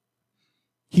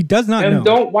 He does not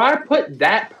know. Why put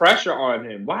that pressure on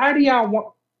him? Why do y'all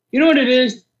want... You know what it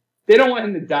is? They don't want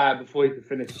him to die before he can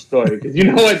finish the story. Because you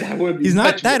know what? That would be... He's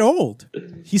not that old.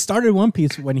 He started One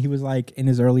Piece when he was like in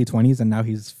his early 20s, and now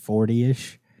he's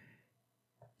 40-ish.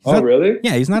 Really?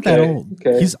 Yeah, he's not that old.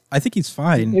 Okay. I think he's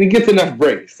fine. And he gets enough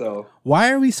breaks, so...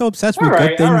 Why are we so obsessed with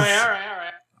good things? All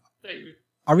right.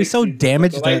 Are we so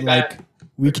damaged that like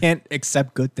we can't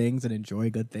accept good things and enjoy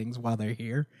good things while they're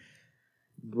here?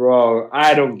 Bro,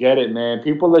 I don't get it, man.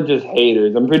 People are just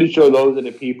haters. I'm pretty sure those are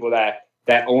the people that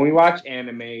only watch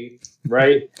anime,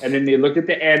 right? And then they look at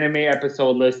the anime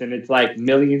episode list and it's like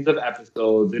millions of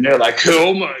episodes. And they're like,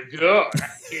 oh my God, I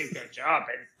can't catch up.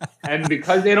 And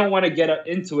because they don't want to get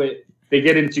into it, they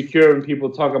get insecure when people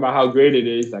talk about how great it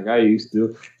is, like I used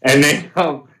to. And then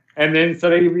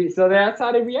so that's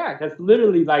how they react. That's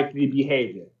literally like the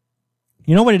behavior.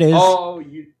 You know what it is? Oh,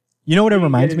 you know what it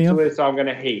reminds me of? So I'm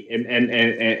gonna hate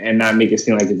and not make it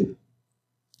seem like it's...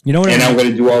 You know what? And I'm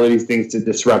going to do all of these things to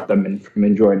disrupt them from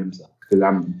enjoying themselves because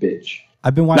I'm a bitch.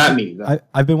 I've been watching. Not me. Though.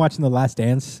 I've been watching The Last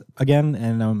Dance again,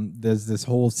 and there's this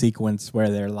whole sequence where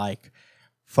they're like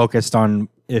focused on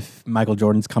if Michael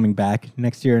Jordan's coming back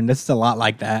next year, and this is a lot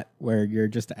like that, where you're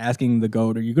just asking the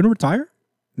GOAT, "Are you going to retire?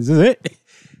 This is it?"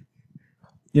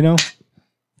 You know,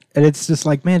 and it's just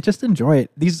like, man, just enjoy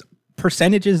it. These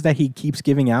percentages that he keeps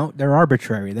giving out, they're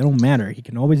arbitrary. They don't matter. He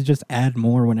can always just add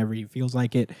more whenever he feels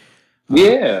like it.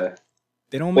 Yeah.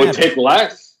 They don't matter. Or take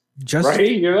less.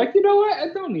 Right? You're like, you know what?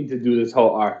 I don't need to do this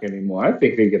whole arc anymore. I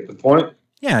think they get the point.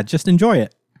 Yeah, just enjoy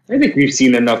it. I think we've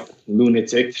seen enough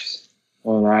lunatics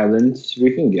on islands.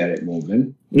 We can get it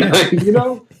moving. Yeah. You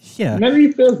know? Yeah. Whenever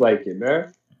he feels like it,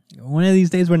 man. One of these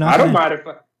days we're not. I don't mind if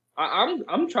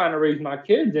I'm trying to raise my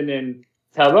kids and then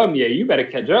tell them, yeah, you better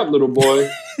catch up, little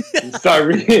boy. And start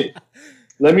reading.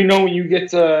 Let me know when you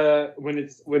get to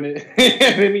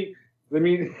Let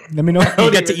me know when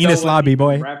you get to Enos Lobby,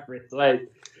 boy. Reference,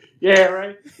 like, yeah,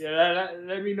 right. Yeah,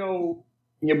 let me know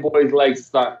when your boy's legs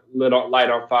start light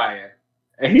on fire,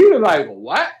 and he was like,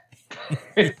 "What?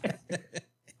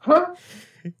 Huh?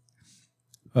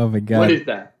 Oh my God! What is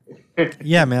that?"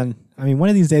 Yeah, man. I mean, one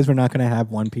of these days we're not going to have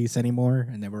One Piece anymore,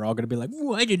 and then we're all going to be like,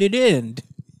 "Why did it end?"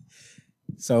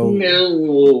 So,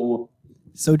 No.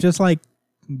 so just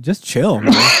chill,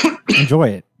 man. Enjoy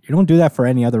it. You don't do that for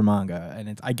any other manga,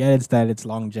 and I get it's that it's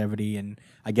longevity, and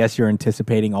I guess you're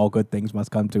anticipating all good things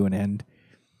must come to an end.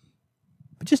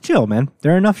 But just chill, man.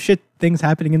 There are enough things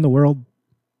happening in the world.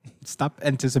 Stop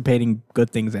anticipating good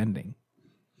things ending.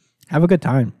 Have a good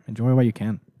time. Enjoy what you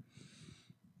can.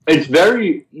 It's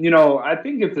very, I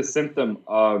think it's a symptom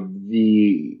of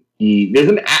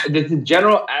there's a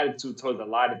general attitude towards a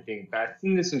lot of things. I've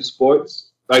seen this in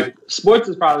sports. Like sports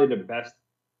is probably the best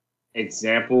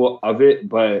example of it,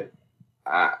 but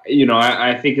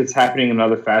I think it's happening in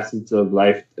other facets of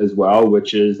life as well,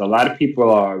 which is a lot of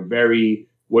people are very,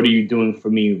 what are you doing for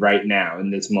me right now in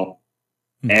this moment?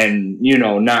 And,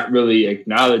 not really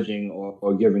acknowledging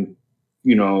or giving,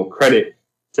 credit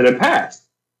to the past.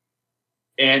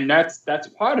 And that's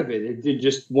part of it. They're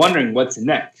just wondering what's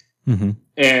next. Mm-hmm.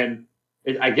 And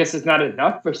I guess it's not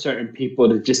enough for certain people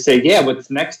to just say, yeah,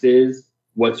 what's next is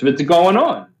what's really going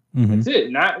on. Mm-hmm. That's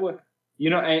it. Not what,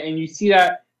 and you see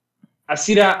that. I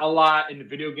see that a lot in the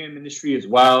video game industry as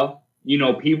well.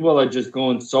 People are just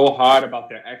going so hard about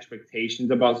their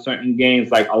expectations about certain games.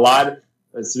 Like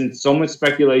there's been so much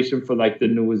speculation for like the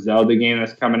new Zelda game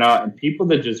that's coming out, and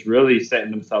people are just really setting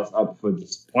themselves up for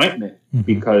disappointment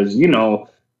because,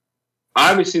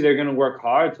 obviously they're going to work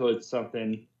hard towards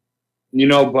something,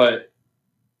 but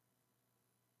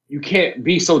you can't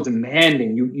be so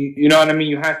demanding. You know what I mean?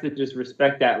 You have to just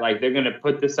respect that. Like they're going to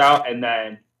put this out and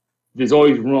then there's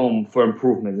always room for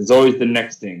improvement. There's always the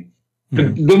next thing.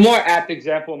 The more apt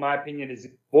example, in my opinion, is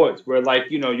in sports, where like,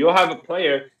 you'll have a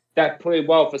player that played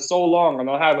well for so long and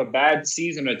they'll have a bad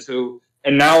season or two,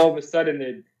 and now all of a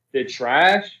sudden they're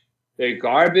trash, they're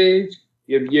garbage.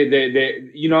 They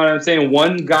you know what I'm saying?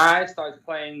 One guy starts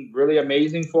playing really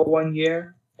amazing for 1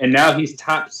 year, and now he's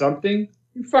top something.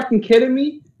 You fucking kidding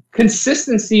me?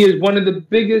 Consistency is one of the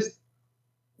biggest,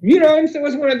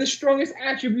 it's one of the strongest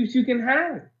attributes you can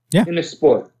have in a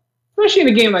sport. Especially in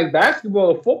a game like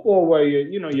basketball or football where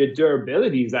your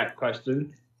durability is that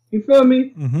question. You feel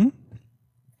me? Mm-hmm.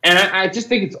 And I just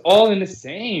think it's all in the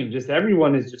same. Just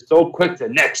everyone is just so quick to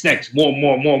next, more.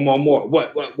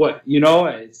 What?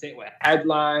 And same with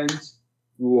headlines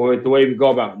or the way we go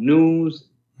about news.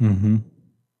 Mm-hmm.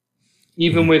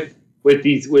 Even with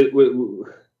these,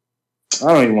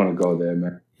 I don't even want to go there,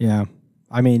 man. Yeah.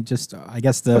 I mean, just, I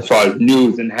guess as far as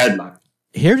news and headlines.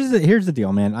 Here's the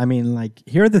deal, man. I mean, like,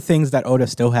 here are the things that Oda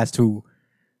still has to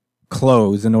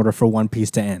close in order for One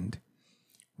Piece to end.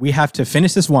 We have to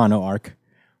finish this Wano arc.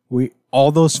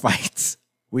 All those fights.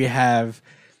 We have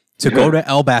to go to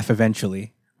Elbaf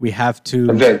eventually. We have to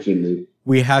get into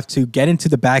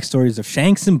the backstories of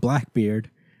Shanks and Blackbeard.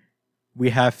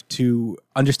 We have to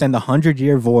understand the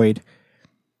 100-year void,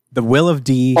 the Will of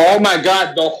D. Oh my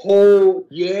God, the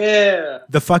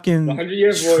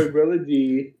 100-year void, Will of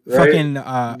D. Right? Fucking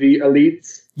the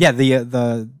elites. Yeah,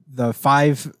 the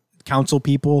 5 council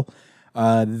people,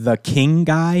 the king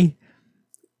guy.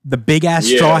 The big ass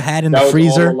straw hat in the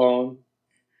freezer.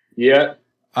 Yeah.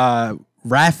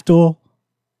 Raftel.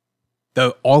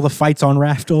 All the fights on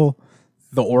Raftel.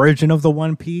 The origin of the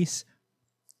One Piece.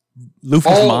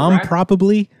 Luffy's mom,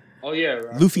 probably. Oh yeah.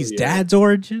 Raftel, Luffy's dad's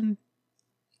origin.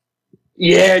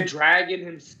 Yeah, Dragon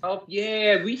himself.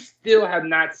 Yeah, we still have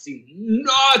not seen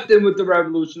nothing with the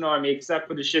Revolution Army except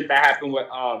for the shit that happened with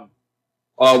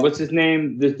what's his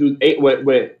name? This dude Ace,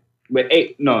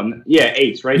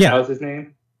 Ace, right? Yeah. That was his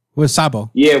name. With Sabo.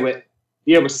 With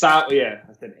Sabo. Yeah,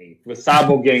 I said Ace. With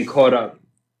Sabo getting caught up.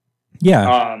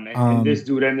 Yeah. And this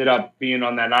dude ended up being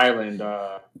on that island.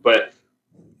 But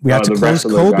we have to close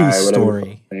Kobe's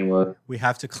story. We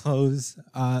have to close.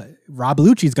 Rob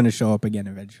Lucci's going to show up again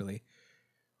eventually.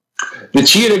 The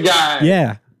cheetah guy.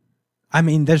 Yeah. I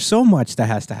mean, there's so much that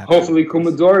has to happen. Hopefully,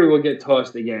 Kumadori will get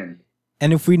tossed again.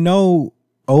 And if we know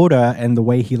Oda and the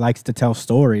way he likes to tell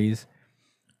stories,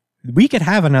 we could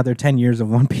have another 10 years of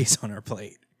One Piece on our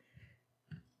plate.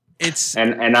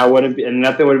 And I wouldn't be, and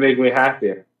nothing would make me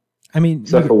happier. I mean,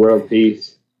 except for world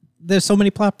peace. There's so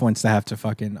many plot points that have to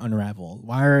fucking unravel.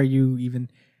 Why are you even?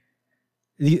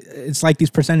 It's like these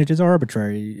percentages are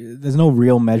arbitrary. There's no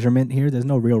real measurement here. There's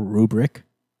no real rubric.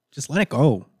 Just let it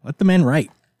go. Let the men write.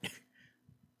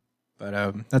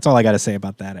 But that's all I got to say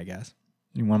about that, I guess.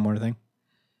 One more thing.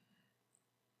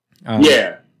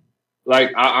 Yeah.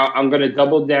 Like, I'm going to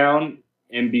double down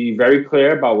and be very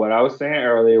clear about what I was saying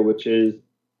earlier, which is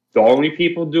the only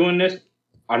people doing this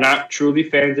are not truly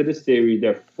fans of the series.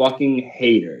 They're fucking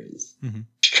haters. Mm-hmm.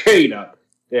 Straight up.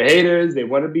 They're haters. They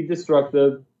want to be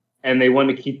destructive, and they want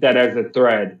to keep that as a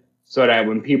thread so that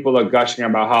when people are gushing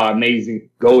about how amazing,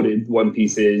 goated One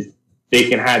Piece is, they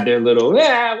can have their little,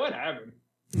 whatever,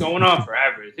 going on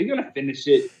forever. If you're gonna finish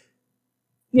it,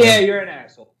 you're an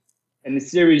asshole. And the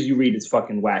series you read is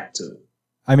fucking whack too.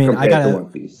 I mean, I gotta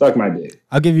One Piece. Suck my dick.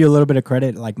 I'll give you a little bit of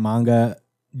credit. Like, manga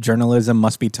journalism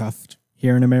must be tough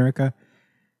here in America,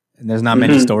 and there's not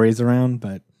many stories around.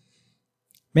 But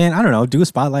man, I don't know. Do a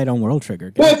spotlight on World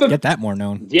Trigger. Get that more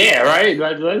known. Yeah, right.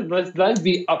 Let's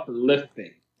be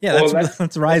uplifting. Yeah, let's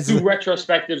rise. Let's do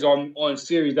retrospectives on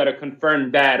series that are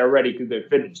confirmed bad already because they're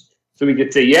finished, so we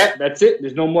could say, yeah, that's it.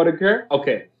 There's no more to care.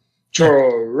 Okay,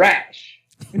 trash.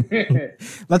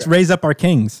 Let's raise up our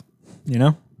kings. You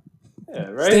know. Yeah,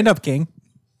 right. Stand up, king.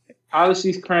 Polish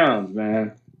these crowns,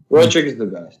 man. World Trigger's the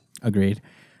best. Agreed.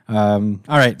 All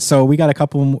right, so we got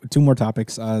two more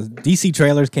topics. DC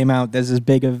trailers came out. There's this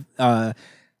big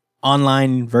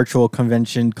online virtual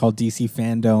convention called DC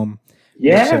Fandom.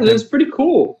 Yeah, it was pretty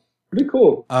cool. Pretty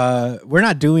cool. We're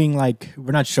not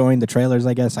showing the trailers,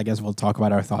 I guess. I guess we'll talk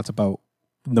about our thoughts about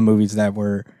the movies that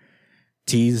were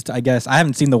teased, I guess. I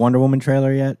haven't seen the Wonder Woman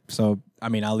trailer yet, so I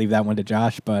mean, I'll leave that one to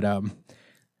Josh, but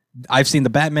I've seen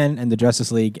the Batman and the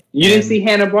Justice League. You didn't see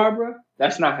Hanna-Barbera?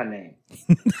 That's not her name.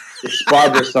 It's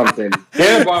Barbara something.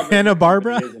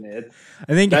 Hanna-Barbera? Isn't it?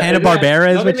 I think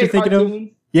Hanna-Barbera is what you're thinking cartoons?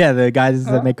 of. Yeah, the guys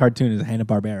that make cartoons,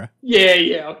 Hanna-Barbera.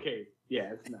 Yeah, okay.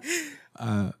 Yeah, it's not.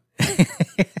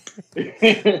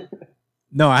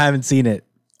 No, I haven't seen it.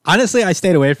 Honestly, I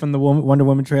stayed away from the Wonder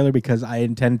Woman trailer because I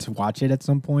intend to watch it at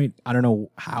some point. I don't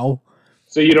know how.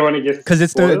 So you don't want to get because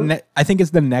it's I think it's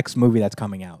the next movie that's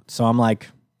coming out. So I'm like,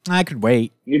 I could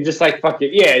wait. You're just like, fuck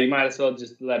it. Yeah, you might as well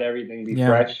just let everything be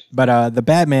fresh. But the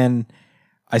Batman,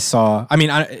 I saw. I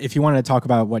mean, if you wanted to talk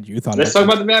about what you thought, let's talk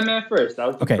about the Batman first. That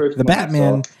was the first the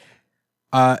Batman.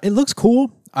 It looks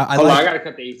cool. I gotta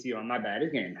cut the AC on. My bad.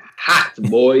 It's getting hot,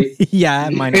 boy. Yeah,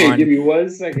 mine on. Give me 1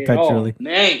 second. Perpetually. Oh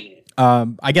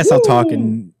man. I guess I'll talk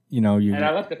and you. And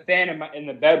I left the fan in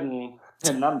the bedroom,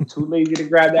 and I'm too lazy to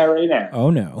grab that right now. Oh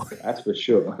no. That's for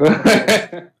sure.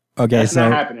 Okay, that's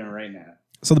not happening right now.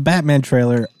 So the Batman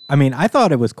trailer, I mean, I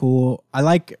thought it was cool. I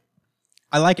like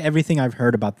everything I've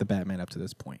heard about the Batman up to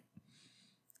this point.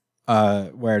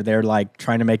 Where they're like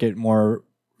trying to make it more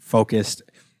focused,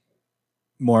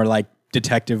 more like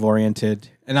detective oriented.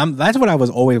 And that's what I was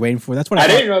always waiting for. That's what I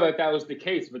didn't know that was the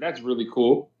case, but that's really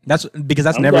cool. That's because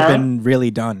that's never been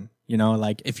really done. You know,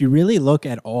 like if you really look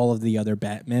at all of the other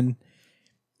Batmen,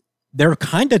 they're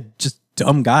kind of just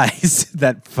dumb guys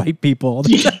that fight people all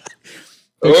the time.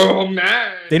 Oh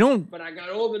man! They don't. But I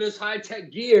got all of this high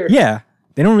tech gear. Yeah,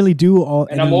 they don't really do all.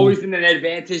 And I'm always in an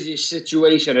advantageous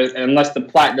situation unless the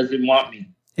plot doesn't want me.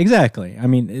 Exactly. I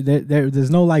mean, there's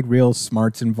no like real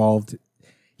smarts involved.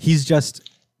 He's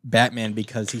just Batman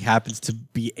because he happens to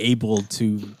be able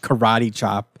to karate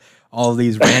chop all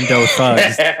these rando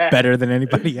thugs better than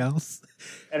anybody else.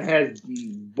 And has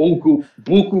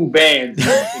buku bands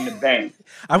in the bank.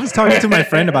 I was talking to my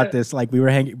friend about this. Like we were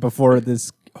hanging before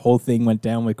this whole thing went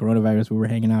down with coronavirus. We were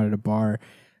hanging out at a bar.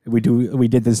 We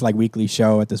did this like weekly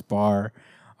show at this bar,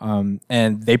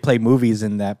 and they play movies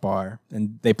in that bar,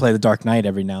 and they play The Dark Knight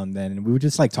every now and then. And we were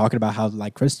just like talking about how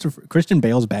like Christian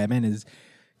Bale's Batman is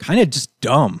kind of just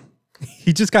dumb.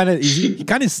 He just kind of he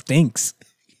kind of stinks.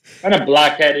 Kind of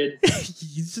black-headed.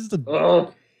 He's just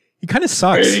he kind of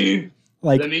sucks. Hey,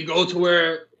 like, let me go to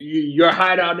where your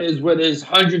hideout is, where there's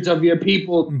hundreds of your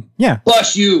people. Yeah,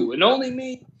 plus you and only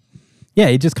me. Yeah,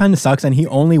 he just kind of sucks, and he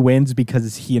only wins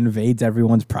because he invades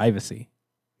everyone's privacy.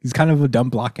 He's kind of a dumb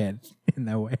blockhead in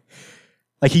that way.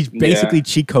 Like he basically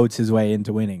cheat codes his way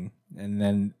into winning, and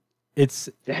then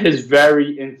that is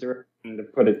very interesting to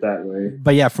put it that way.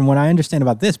 But yeah, from what I understand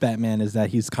about this Batman is that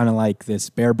he's kind of like this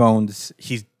bare bones.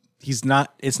 He's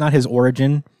not. It's not his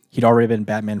origin. He'd already been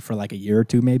Batman for like a year or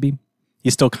two, maybe.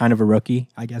 He's still kind of a rookie,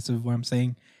 I guess, is what I'm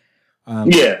saying.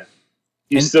 Yeah.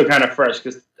 He's still kind of fresh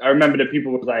because I remember the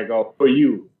people was like, "Oh, for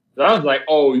you." So I was like,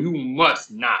 "Oh, you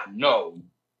must not know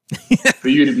for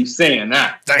you to be saying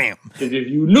that." Damn. Because if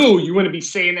you knew, you wouldn't be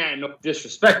saying that in a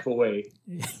disrespectful way.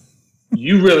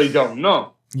 You really don't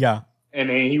know. Yeah. And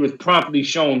then he was promptly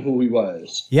shown who he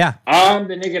was. Yeah. I'm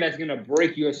the nigga that's gonna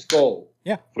break your skull.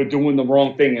 Yeah. For doing the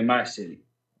wrong thing in my city.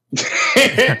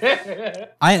 I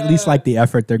at least like the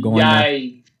effort they're going.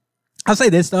 I'll say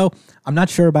this though, I'm not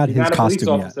sure about his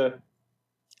costume yet.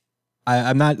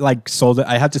 I'm not like sold.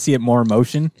 I have to see it more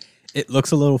emotion. It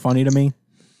looks a little funny to me.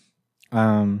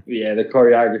 Yeah, the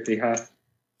choreography, huh?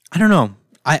 I don't know.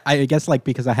 I guess like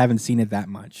because I haven't seen it that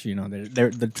much. You know,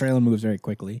 the trailer moves very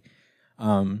quickly.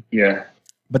 Yeah.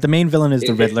 But the main villain is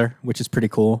the Riddler, which is pretty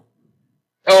cool.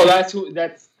 Oh,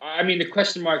 that's. I mean, the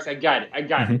question marks. I got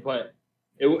it. But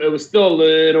it was still a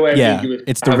little ambiguous. Yeah,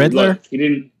 it's the Riddler. He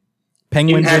didn't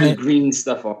Penguin's have in his it. green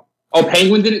stuff on. Oh,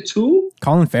 Penguin did it too?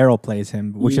 Colin Farrell plays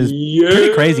him, which is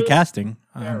pretty crazy casting.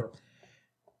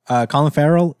 Colin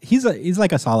Farrell, he's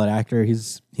like a solid actor.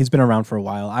 He's been around for a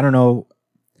while. I don't know.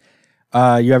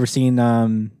 You ever seen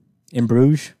In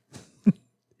Bruges?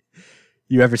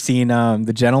 You ever seen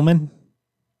The Gentleman?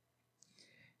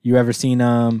 You ever seen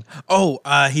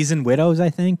he's in Widows, I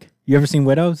think. You ever seen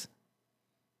Widows?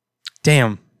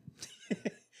 Damn.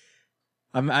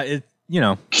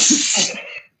 Damn.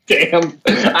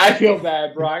 I feel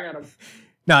bad, bro. I gotta.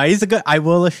 No, he's a good. I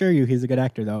will assure you, he's a good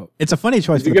actor, though. It's a funny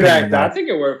choice. He's a good actor. I think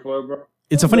it worked for him, bro.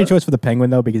 It's a funny choice for the Penguin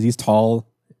though, because he's tall.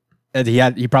 And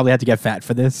he probably had to get fat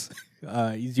for this.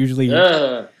 He's usually.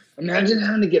 Imagine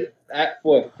having to get fat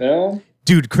for a film.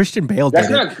 Dude, Christian Bale. That's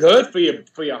not good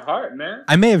for your heart, man.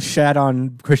 I may have shat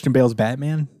on Christian Bale's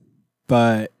Batman,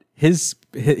 but his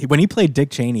when he played Dick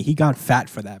Cheney, he got fat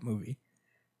for that movie.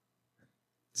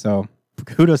 So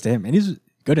kudos to him, and he's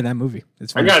good in that movie.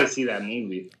 It's funny. I gotta see that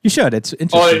movie. You should. It's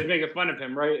interesting. Oh, they're making fun of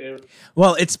him, right?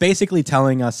 Well, it's basically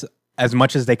telling us as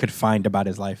much as they could find about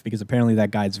his life, because apparently that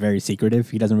guy's very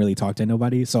secretive. He doesn't really talk to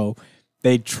nobody. So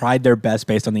they tried their best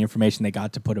based on the information they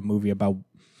got to put a movie about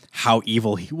how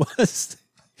evil he was.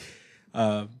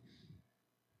 But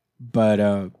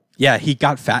yeah, he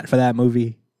got fat for that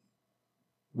movie,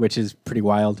 which is pretty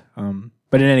wild.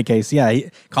 But in any case, yeah,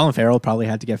 Colin Farrell probably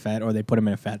had to get fat, or they put him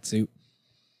in a fat suit.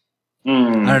 I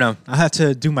don't know. I'll have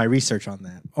to do my research on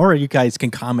that. Or you guys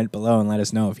can comment below and let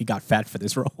us know if he got fat for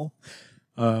this role.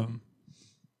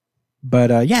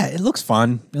 But yeah, it looks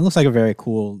fun. It looks like a very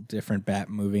cool, different Bat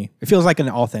movie. It feels like an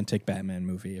authentic Batman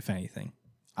movie, if anything.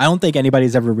 I don't think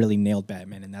anybody's ever really nailed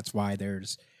Batman, and that's why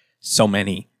there's so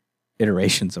many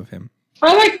iterations of him.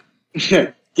 I like...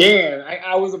 Damn,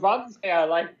 I was about to say I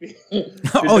like the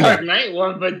Dark Knight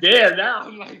one, but damn, now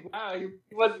I'm like, wow, he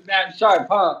wasn't that sharp,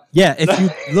 huh? Yeah, if you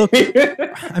look...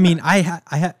 I mean,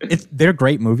 they're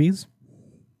great movies.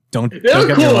 Don't get me wrong.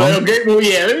 They're a great movie,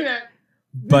 yeah.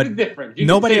 But it's different. You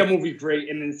can say a movie's great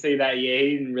and then say that, yeah,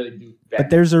 he didn't really do that. But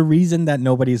there's a reason that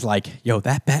nobody's like, yo,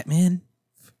 that Batman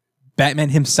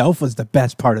himself was the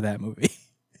best part of that movie.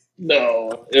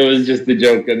 No, it was just the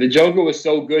Joker. The Joker was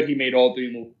so good, he made all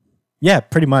three movies. Yeah,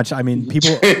 pretty much. I mean,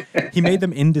 he made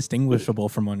them indistinguishable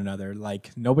from one another.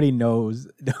 Like, nobody knows.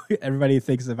 Everybody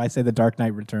thinks if I say The Dark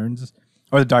Knight Returns,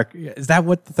 or is that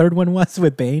what the third one was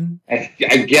with Bane? I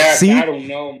guess. See? I don't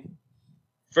know.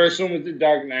 First one was The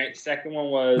Dark Knight. Second one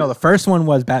was... No, the first one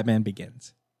was Batman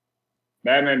Begins.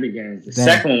 Batman Begins. The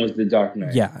second one was The Dark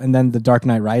Knight. Yeah, and then The Dark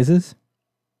Knight Rises.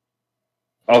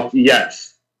 Oh, yes.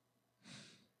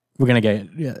 We're going to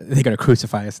they're going to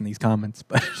crucify us in these comments,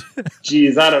 but...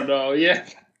 Jeez, I don't know, yeah.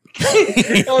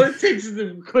 All it takes is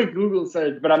a quick Google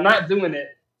search, but I'm not doing it.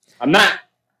 I'm not.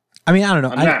 I mean, I don't know.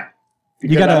 I'm not.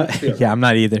 You gotta... Yeah, I'm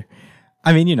not either.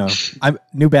 I mean, I'm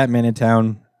new Batman in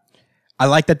town. I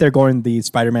like that they're going the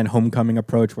Spider-Man Homecoming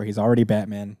approach, where he's already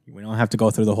Batman. We don't have to go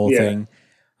through the whole thing.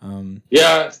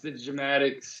 Yeah, it's the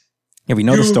dramatics. Yeah, we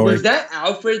know the story. Was that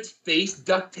Alfred's face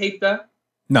duct taped up?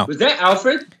 No. Was that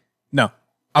Alfred? No.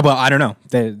 Well, I don't know.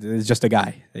 It's just a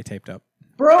guy they taped up.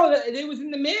 Bro, they was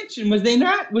in the mansion. Was they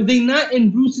not? Was they not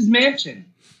in Bruce's mansion?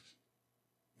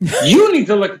 You need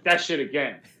to look at that shit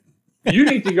again. You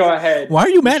need to go ahead. Why are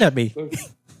you mad at me?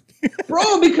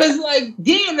 Bro, because, like,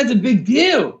 damn, that's a big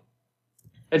deal.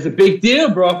 It's a big deal,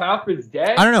 bro. If Alfred's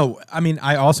dead, I don't know. I mean,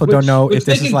 I also don't know if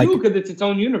this is like because it's its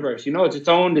own universe. It's its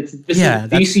own. This is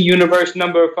DC universe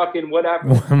number fucking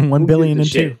whatever. 1 billion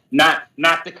and two. Not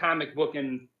the comic book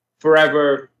and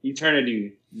forever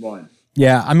eternity one.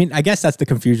 Yeah, I mean, I guess that's the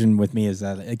confusion with me is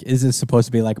that is this supposed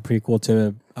to be like a prequel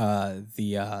to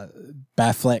the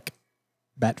Batfleck?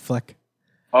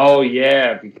 Oh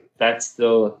yeah, that's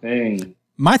still a thing.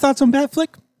 My thoughts on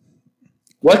Batfleck?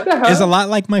 What the hell? Is a lot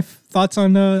like my thoughts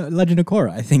on Legend of Korra.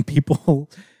 I think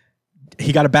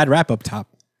he got a bad rap up top.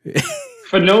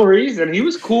 For no reason. He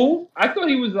was cool. I thought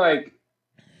he was dope.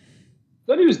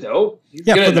 For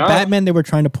the Batman they were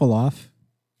trying to pull off,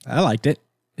 I liked it.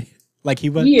 Like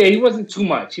he was. Yeah, he wasn't too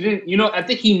much. He didn't. I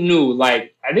think he knew. I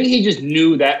think he just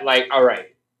knew that. All right,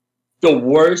 the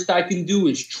worst I can do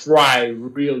is try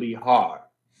really hard,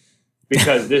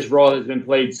 because this role has been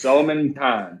played so many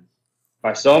times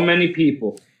by so many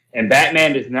people, and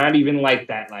Batman is not even like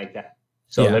that.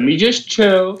 So let me just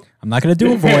chill. I'm not gonna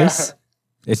do a voice.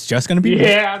 It's just gonna be.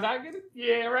 Yeah, I'm not gonna.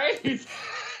 Yeah, right.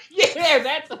 Yeah,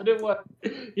 that's what it was.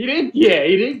 He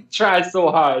didn't try so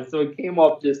hard, so it came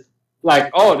off just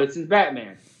like, oh, this is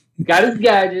Batman. He's got his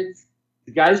gadgets.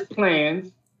 He's got his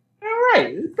plans. All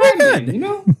right, it's Batman.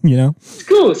 You know, it's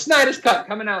cool. Snyder's Cut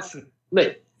coming out soon.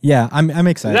 Lit. Yeah, I'm Is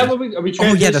excited. that what are we transitioning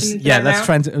Oh yeah, to that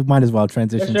let's now? might as well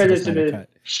transition to the Snyder cut.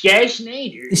 Scott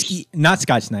Snyder. Not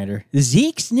Scott Snyder.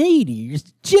 Zack Snyder's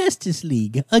Justice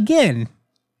League again.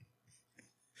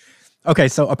 Okay,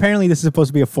 so apparently this is supposed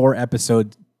to be a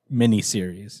 4-episode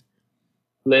miniseries.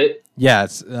 Lit.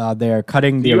 Yes, they're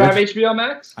cutting the. Do you have HBO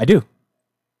Max? I do.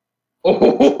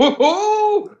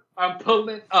 Oh, I'm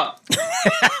pulling up.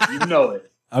 You know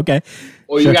it. Okay.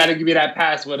 Or you got to give me that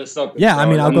password or something. Yeah, I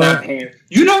mean, I'm not paying.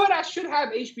 You know what? I should have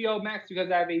HBO Max because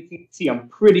I have AT&T. I'm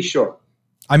pretty sure.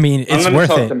 I mean, it's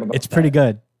worth it. It's pretty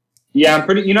good. Yeah, I'm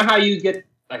pretty. You know how you get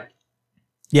like.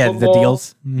 Football, the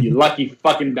deals. You lucky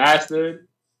fucking bastard.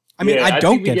 I mean, I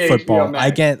don't get football. Max,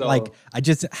 I get I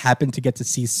just happen to get to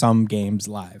see some games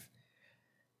live.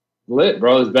 Lit,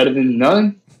 bro. It's better than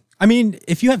none. I mean,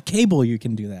 if you have cable, you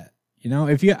can do that. You know,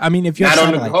 if you have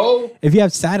satellite, if you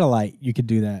have satellite, you could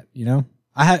do that. You know,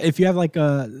 if you have like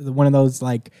one of those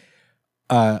like,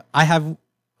 I have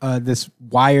this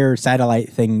wire satellite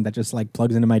thing that just like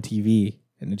plugs into my TV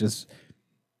and it just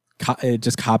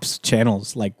cops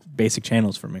channels, like basic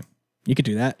channels for me. You could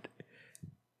do that.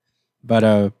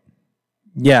 But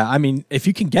yeah, I mean, if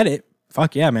you can get it,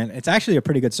 fuck yeah, man. It's actually a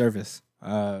pretty good service.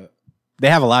 They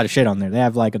have a lot of shit on there. They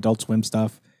have like Adult Swim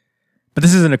stuff. But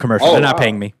this isn't a commercial. They're not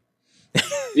paying me.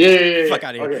 Yeah. Fuck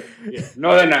out of here. Okay. Yeah.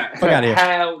 No, they're not. Fuck out of here.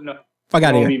 Hell no. Fuck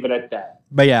out of here. Leave it at that.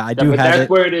 But yeah, I do have that's it.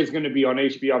 Where it is going to be on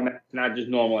HBO Max, not just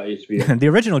normal HBO. The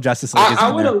original Justice League is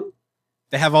on there.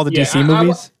 They have all the DC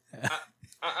movies.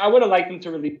 I would have liked them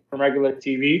to release on regular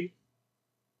TV.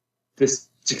 Just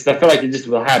because I feel like it just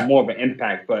will have more of an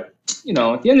impact. But, you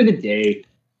know, at the end of the day.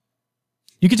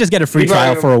 You could just get a free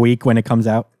trial for a week when it comes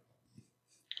out.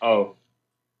 Oh.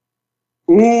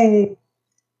 Ooh.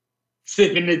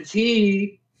 Sipping the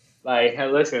tea. Like, hey,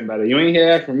 listen, brother, you ain't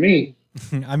hear that from me.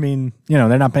 I mean, you know,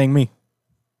 they're not paying me.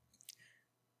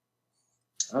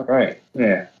 All right.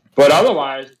 Yeah. But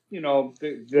otherwise, you know,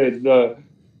 the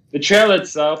trailer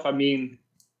itself, I mean,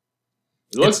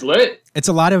 it looks lit. It's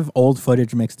a lot of old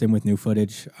footage mixed in with new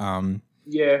footage.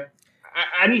 Yeah.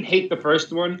 I didn't hate the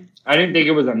first one. I didn't think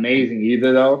it was amazing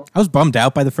either, though. I was bummed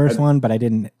out by the first one, but I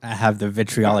didn't have the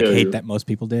vitriolic hate that most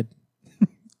people did.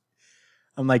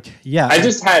 I'm like, yeah. I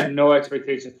just had no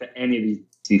expectations for any of these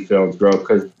DC films, bro,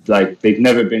 because like they've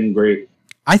never been great.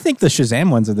 I think the Shazam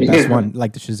ones are the best one.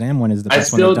 Like the Shazam one is the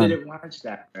best one they've done. I still didn't watch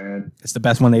that, man. It's the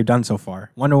best one they've done so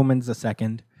far. Wonder Woman's the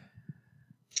second.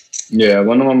 Yeah,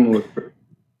 Wonder Woman was.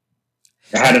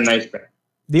 It had a nice back.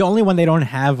 The only one they don't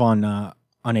have on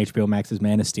HBO Max is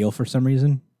Man of Steel for some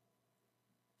reason.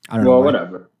 I don't know. Well,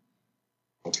 whatever.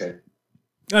 Okay.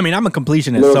 I mean, I'm a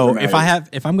completionist, so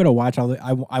if I'm gonna watch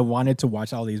I wanted to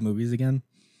watch all these movies again,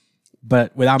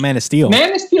 but without Man of Steel.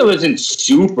 Man of Steel isn't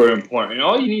super important.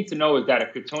 All you need to know is that a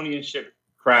Kryptonian ship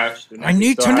crashed. I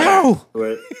need to know.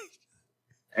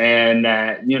 And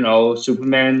that, you know,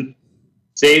 Superman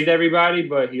saved everybody,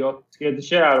 but he also scared the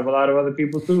shit out of a lot of other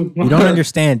people too. You don't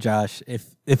understand, Josh.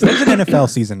 If there's an NFL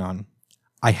season on,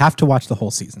 I have to watch the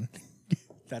whole season.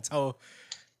 That's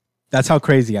how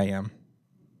crazy I am.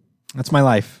 That's my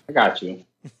life. I got you.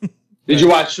 Did you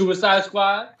watch Suicide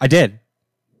Squad? I did.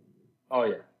 Oh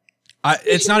yeah.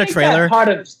 It's not a trailer.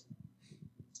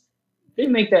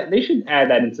 They should add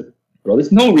that into. Bro,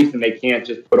 there's no reason they can't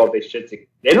just put all this shit together.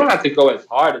 They don't have to go as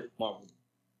hard as Marvel.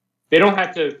 They don't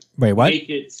have to make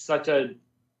it such a.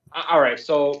 All right,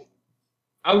 so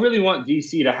I really want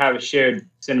DC to have a shared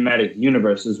cinematic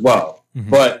universe as well,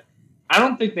 but I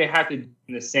don't think they have to do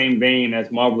in the same vein as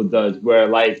Marvel does, where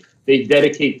like they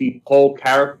dedicate the whole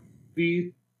character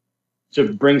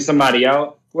to bring somebody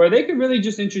out, where they could really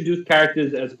just introduce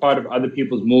characters as part of other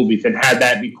people's movies and have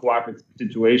that be cooperative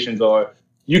situations. Or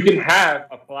you can have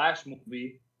a Flash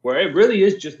movie where it really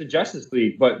is just the Justice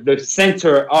League, but the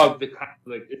center of the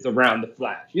conflict is around the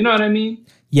Flash. You know what I mean?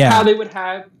 Yeah. How they would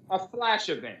have a Flash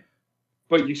event,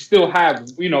 but you still have,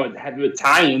 you know, have the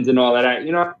tie-ins and all of that,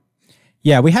 you know?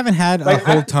 Yeah, we haven't had a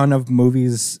whole ton of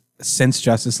movies since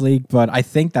Justice League, but I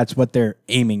think that's what they're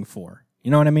aiming for.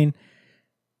 You know what I mean?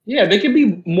 Yeah, they could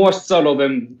be more subtle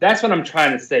than... That's what I'm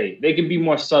trying to say. They could be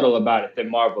more subtle about it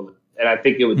than Marvel, and I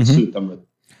think it would suit them.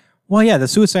 Well, yeah, the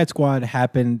Suicide Squad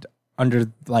happened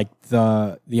under like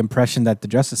the impression that the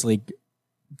Justice League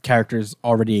characters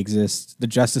already exist. The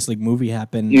Justice League movie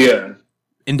happened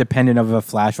independent of a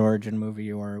Flash origin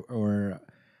movie or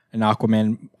an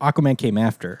Aquaman. Aquaman came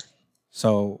after.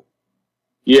 So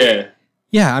yeah,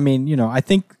 I mean, you know, I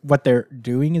think what they're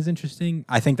doing is interesting.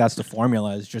 I think that's the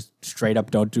formula, is just straight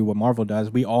up don't do what Marvel does.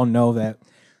 We all know that.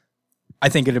 I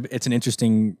think it's an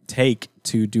interesting take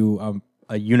to do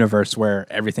a universe where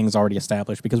everything's already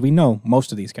established, because we know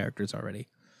most of these characters already.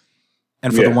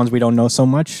 And for the ones we don't know so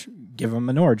much, give them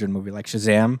an origin movie like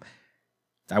Shazam.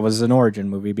 That was an origin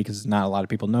movie because not a lot of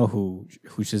people know who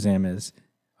Shazam is.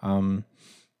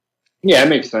 Yeah, it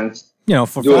makes sense. You know,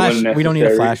 for Flash, we don't need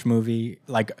a Flash movie.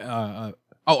 Like,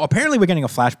 apparently we're getting a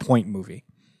Flashpoint movie.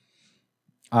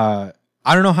 I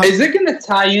don't know how. Is it going to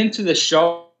tie into the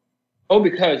show? Oh,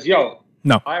 because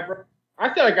no, I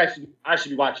feel like I should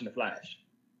be watching the Flash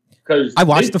because I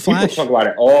watched the Flash. People talk about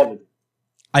it all.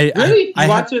 Really? You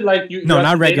watch it like you? No,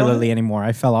 not regularly anymore.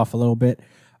 I fell off a little bit.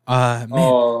 Man,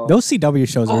 those CW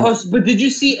shows. But did you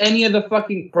see any of the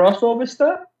fucking crossover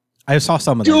stuff? I saw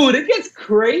some of them. Dude, it gets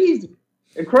crazy.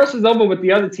 It crosses over with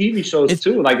the other TV shows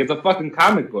too. Like it's a fucking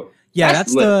comic book. Yeah,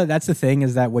 that's the thing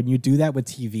is that when you do that with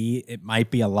TV, it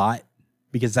might be a lot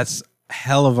because that's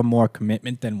hell of a more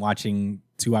commitment than watching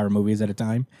 2-hour movies at a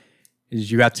time. Is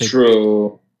you have to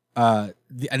True. And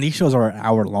these shows are an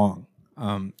hour long.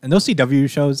 And those CW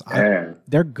shows,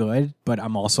 they're good, but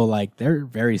I'm also like they're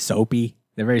very soapy.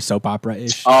 They're very soap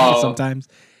opera-ish sometimes.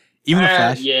 Even the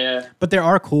Flash, yeah. But they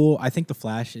are cool. I think the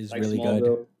Flash is really Smallville.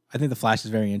 good. I think the Flash is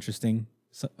very interesting,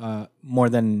 more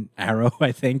than Arrow.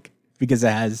 I think because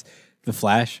it has the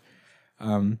Flash,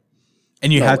 and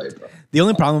you the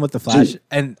only problem with the Flash,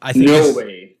 and I think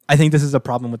I think this is a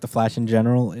problem with the Flash in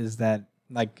general, is that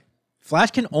like Flash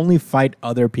can only fight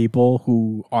other people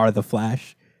who are the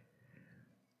Flash.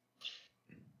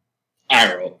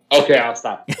 Arrow. Okay, I'll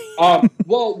stop.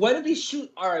 Well, what if he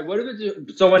shoot? All right, what if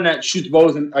it's someone that shoots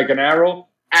bows and like an arrow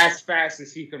as fast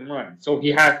as he can run? So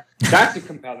that's a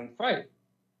compelling fight.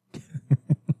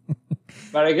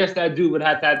 But I guess that dude would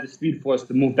have to have the speed force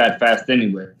to move that fast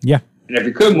anyway. Yeah. And if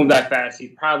he could move that fast,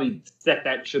 he'd probably set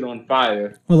that shit on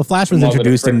fire. Well, the Flash was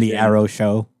introduced in the Arrow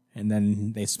show, and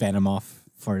then they span him off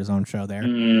for his own show there.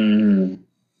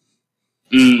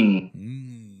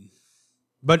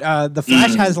 But the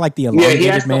Flash has like the elongated man. Yeah, he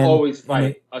has to always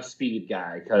fight a speed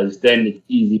guy because then it's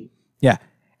easy. Yeah.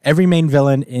 Every main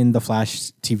villain in the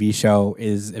Flash TV show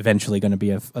is eventually going to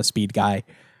be a speed guy.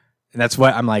 And that's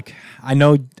what I'm like, I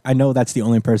know that's the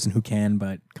only person who can,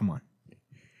 but come on.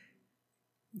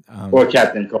 Or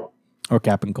Captain Cold. Or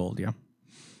Captain Cold, yeah.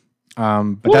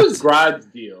 But what was Grodd's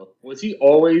deal? Was he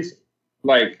always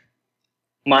like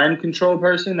mind control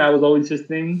person? That was always his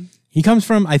thing? He comes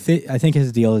from, I think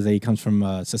his deal is that he comes from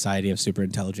a society of super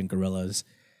intelligent gorillas.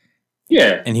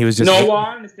 Yeah. And he was just... No, well,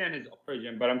 I understand his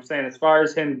origin, but I'm saying as far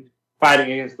as him fighting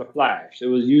against the Flash, it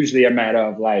was usually a matter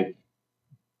of mind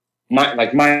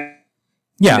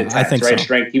yeah, attacks, I think right? so.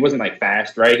 Strength. He wasn't like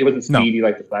fast, right? He wasn't speedy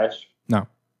like the Flash. No.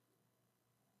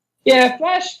 Yeah,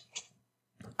 Flash...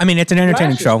 I mean, it's an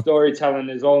entertaining Flash's show. Storytelling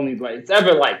is only like... It's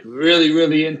ever like really,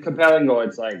 really compelling or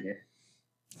it's like...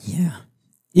 Yeah.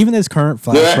 Even this current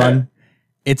Flash run,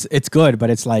 it's good, but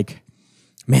it's like,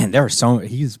 man, there's so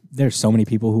many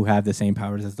people who have the same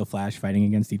powers as the Flash fighting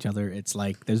against each other. It's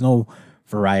like there's no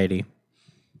variety.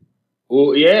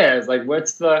 Well, yeah, it's like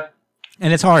what's the...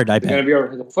 And it's hard, I bet. It's going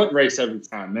to be a foot race every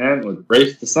time, man. Or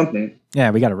race to something. Yeah,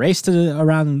 we got a race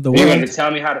around the world. You're going to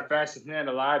tell me how the fastest man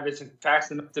alive isn't fast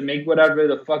enough to make whatever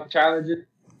the fuck challenge is?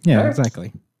 Yeah,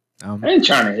 exactly. I ain't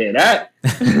trying to hear that.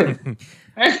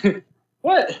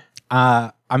 What?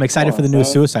 I'm excited for the new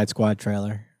Suicide Squad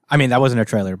trailer. I mean, that wasn't a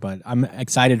trailer, but I'm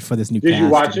excited for this new cast. Did you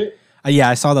watch it? Yeah,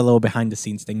 I saw the little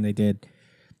behind-the-scenes thing they did.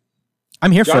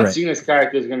 I'm here for it. John Cena's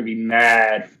character is going to be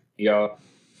mad, yo.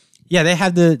 Yeah, they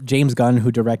had the James Gunn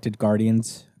who directed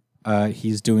Guardians.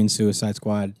 He's doing Suicide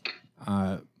Squad.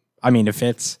 I mean, it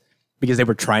fits because they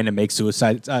were trying to make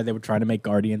they were trying to make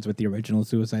Guardians with the original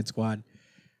Suicide Squad.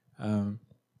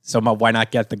 So why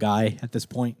not get the guy at this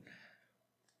point?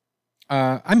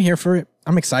 I'm here for it.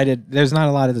 I'm excited. There's not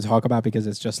a lot to talk about because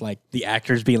it's just like the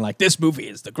actors being like, "This movie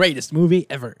is the greatest movie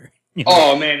ever." You know?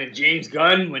 Oh man, and James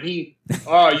Gunn when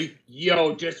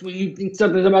just when you think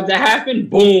something's about to happen,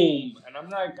 boom, and I'm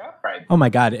like, all right. Oh my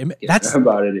god, that's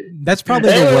probably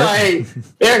the worst.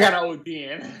 I got OD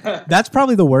in. That's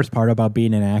probably the worst part about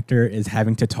being an actor is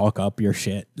having to talk up your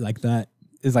shit like that.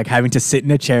 Is like having to sit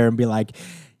in a chair and be like,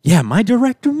 yeah, my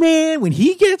director, man, when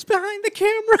he gets behind the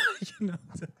camera, you know.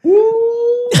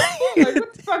 Like,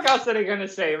 what the fuck else are they gonna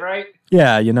say, right?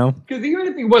 Yeah, you know. Because even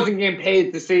if he wasn't getting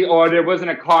paid to say, or there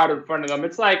wasn't a card in front of them,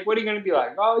 it's like, what are you gonna be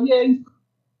like? Oh yeah.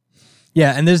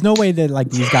 Yeah, and there's no way that like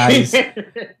these guys,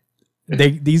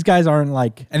 these guys aren't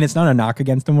like, and it's not a knock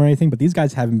against them or anything, but these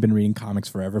guys haven't been reading comics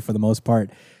forever for the most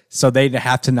part, so they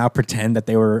have to now pretend that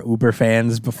they were Uber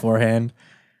fans beforehand.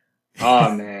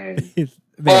 Oh man.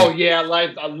 Oh yeah,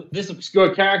 like this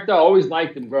obscure character. I always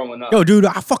liked him growing up. Yo, dude,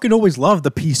 I fucking always loved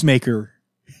the Peacemaker.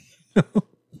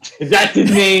 Is that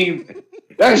his name?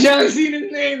 That's John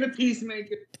Cena's name, the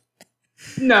Peacemaker.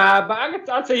 Nah, but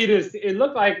I'll tell you this. It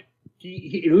looked like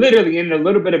he literally, in a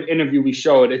little bit of interview we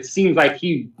showed, it seems like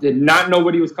he did not know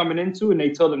what he was coming into, and they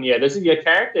told him, yeah, this is your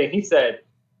character. And he said,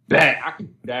 bet, I can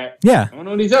do that. Yeah. I don't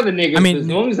know these other niggas. I mean, as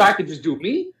long as I could just do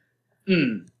me.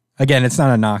 Again, it's not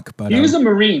a knock, but... He was a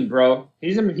Marine, bro.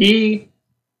 He's a Marine.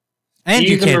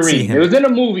 him. It was in a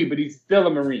movie, but he's still a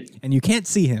Marine. And you can't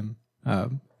see him.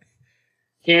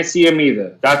 Can't see him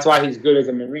either. That's why he's good as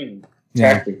a Marine.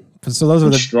 Exactly. Yeah. So those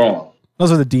are strong.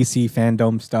 Those are the DC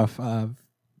fandom stuff.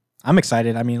 I'm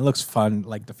excited. I mean, it looks fun.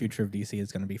 Like the future of DC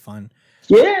is going to be fun.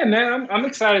 Yeah, man. I'm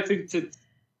excited to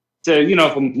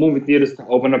for movie theaters to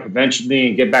open up eventually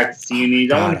and get back to seeing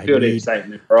these. I want to feel the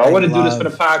excitement, bro. I want to do this for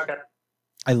the podcast.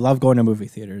 I love going to movie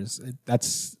theaters.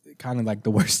 That's kind of like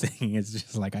the worst thing. It's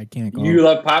just like I can't go. You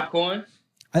love popcorn?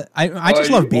 I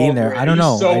just love being there. I don't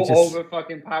know. So over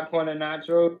fucking popcorn and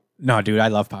nachos? No, dude, I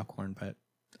love popcorn, but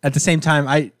at the same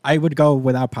time, I would go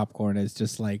without popcorn. It's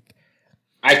just like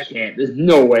I can't. There's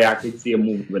no way I could see a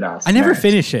movie without. I never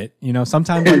finish it. You know,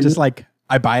 sometimes I just like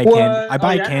I buy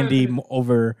candy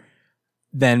over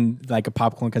than like a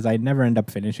popcorn because I never end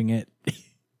up finishing it.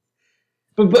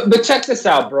 but check this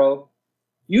out, bro.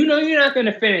 You know you're not going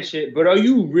to finish it, but are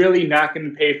you really not going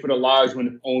to pay for the large when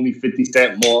it's only 50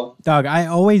 cents more? Dog, I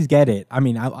always get it. I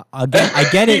mean, I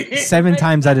get it 7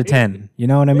 times out of 10. You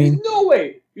know what I mean? There's no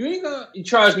way. You ain't going to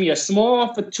charge me a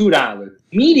small for $2.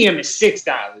 Medium is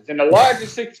 $6. And the large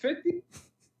is $6.50?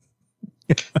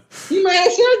 You might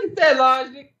as well get that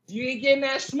large. You ain't getting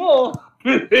that small.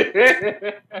 But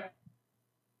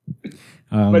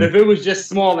if it was just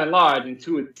small and large and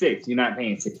 2 is $6, you're not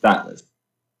paying $6.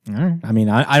 I mean,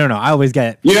 I don't know. I always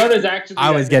get. There's actually. I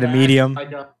always get a medium.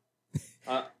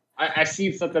 I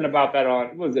see something about that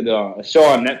on. What was it? A show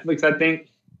on Netflix, I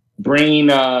think. Brain.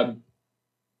 And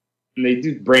they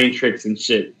do brain tricks and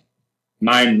shit.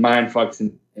 Mind fucks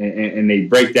and they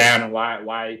break down and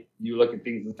why you look at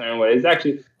things the same way. It's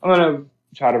actually. I'm gonna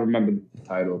try to remember the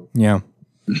title. Yeah.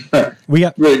 We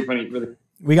got really funny. Really.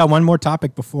 We got one more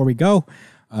topic before we go.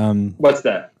 What's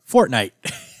that? Fortnite.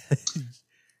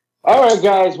 All right,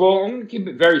 guys. Well, I'm gonna keep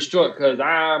it very short because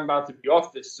I'm about to be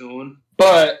off this soon.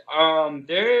 But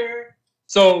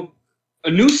so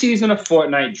a new season of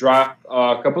Fortnite dropped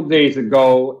a couple days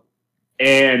ago,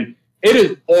 and it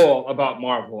is all about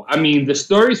Marvel. I mean, the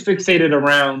story's fixated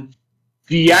around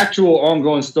the actual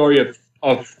ongoing story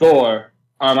of Thor.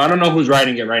 I don't know who's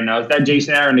writing it right now. Is that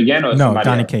Jason Aaron again, or no?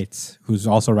 Donny Cates, who's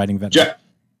also writing Venom.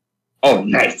 Oh,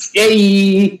 nice.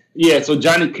 Yay! Yeah, so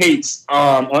Johnny Cates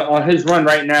on his run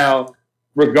right now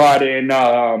regarding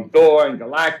Thor and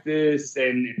Galactus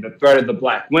and the threat of the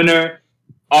Black Winter.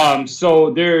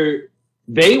 So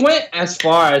they went as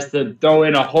far as to throw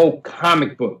in a whole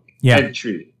comic book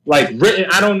entry. Like written,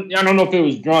 I don't know if it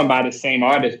was drawn by the same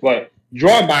artist, but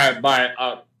drawn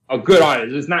by a good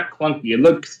artist. It's not clunky. It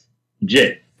looks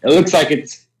legit. It looks like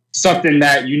it's something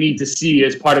that you need to see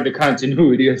as part of the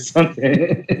continuity or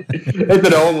something. That's what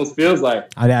it almost feels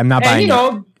like. I'm not buying it.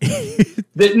 No,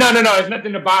 it's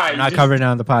nothing to buy. I'm not covering it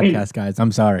on the podcast, guys.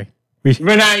 I'm sorry.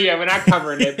 We're not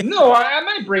covering it. No, I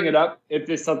might bring it up if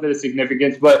there's something of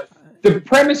significance. But the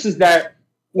premise is that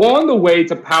we're on the way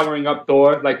to powering up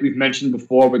Thor, like we've mentioned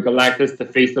before, with Galactus to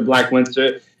face the Black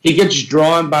Winter. He gets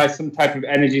drawn by some type of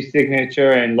energy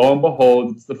signature, and lo and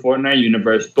behold, it's the Fortnite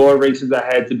universe. Thor races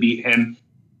ahead to beat him.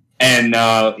 And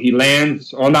he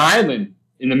lands on the island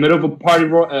in the middle of a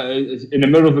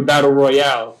battle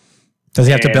royale. Does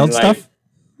he have to build stuff?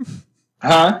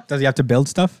 Huh? Does he have to build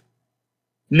stuff?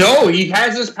 No, he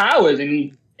has his powers,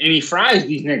 and he fries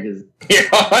these niggas.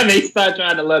 And they start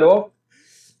trying to let off.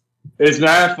 It's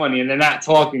not funny, and they're not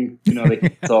talking. They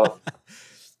can't talk.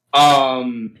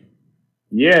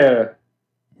 Yeah.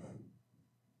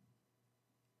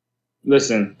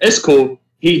 Listen, it's cool.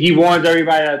 He warns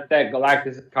everybody that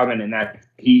Galactus is coming, and that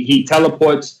he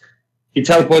teleports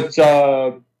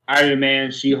Iron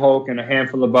Man, She-Hulk, and a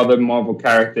handful of other Marvel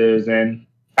characters, and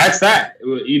that's that.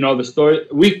 The story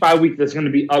week by week. There's going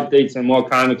to be updates and more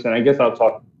comics, and I guess I'll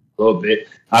talk a little bit.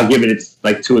 I'll give it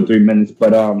like 2 or 3 minutes,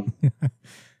 but I'm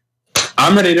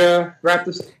ready to wrap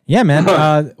this. Yeah,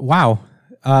 man. Wow.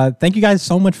 Thank you guys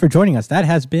so much for joining us. That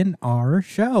has been our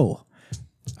show.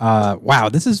 Wow,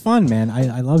 this is fun, man.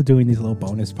 I love doing these little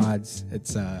bonus pods.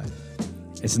 It's a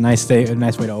nice way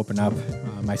to open up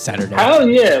my Saturday. Hell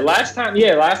yeah! Last time we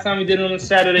did it on a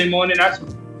Saturday morning. That's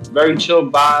very chill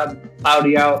vibe.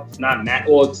 Cloudy out. It's not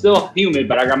it's still humid,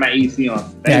 but I got my AC on.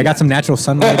 I got some natural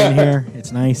sunlight in here.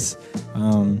 It's nice. It's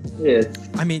a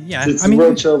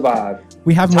real chill vibe.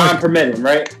 We have time permitting,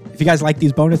 right? If you guys like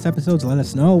these bonus episodes, let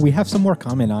us know. We have some more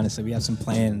coming. Honestly, we have some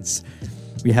plans.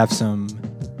 We have some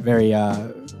very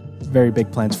very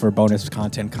big plans for bonus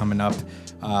content coming up.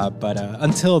 But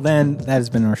until then, that has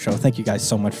been our show. Thank you guys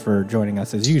so much for joining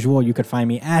us. As usual, you could find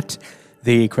me at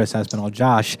the Chris Aspinall,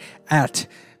 Josh at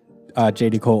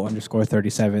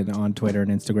JDCole_37 on Twitter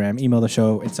and Instagram. Email the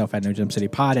show itself at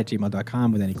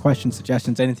newjumpcitypod@gmail.com with any questions,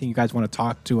 suggestions, anything you guys want to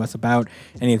talk to us about,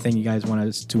 anything you guys want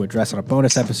us to address on a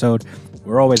bonus episode.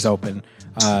 We're always open.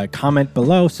 Comment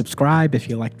below, subscribe if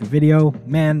you like the video.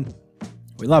 Man,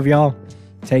 we love y'all.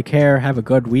 Take care. Have a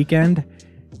good weekend.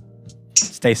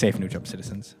 Stay safe, New Jump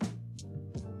citizens.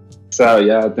 So,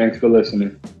 yeah, thanks for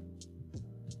listening.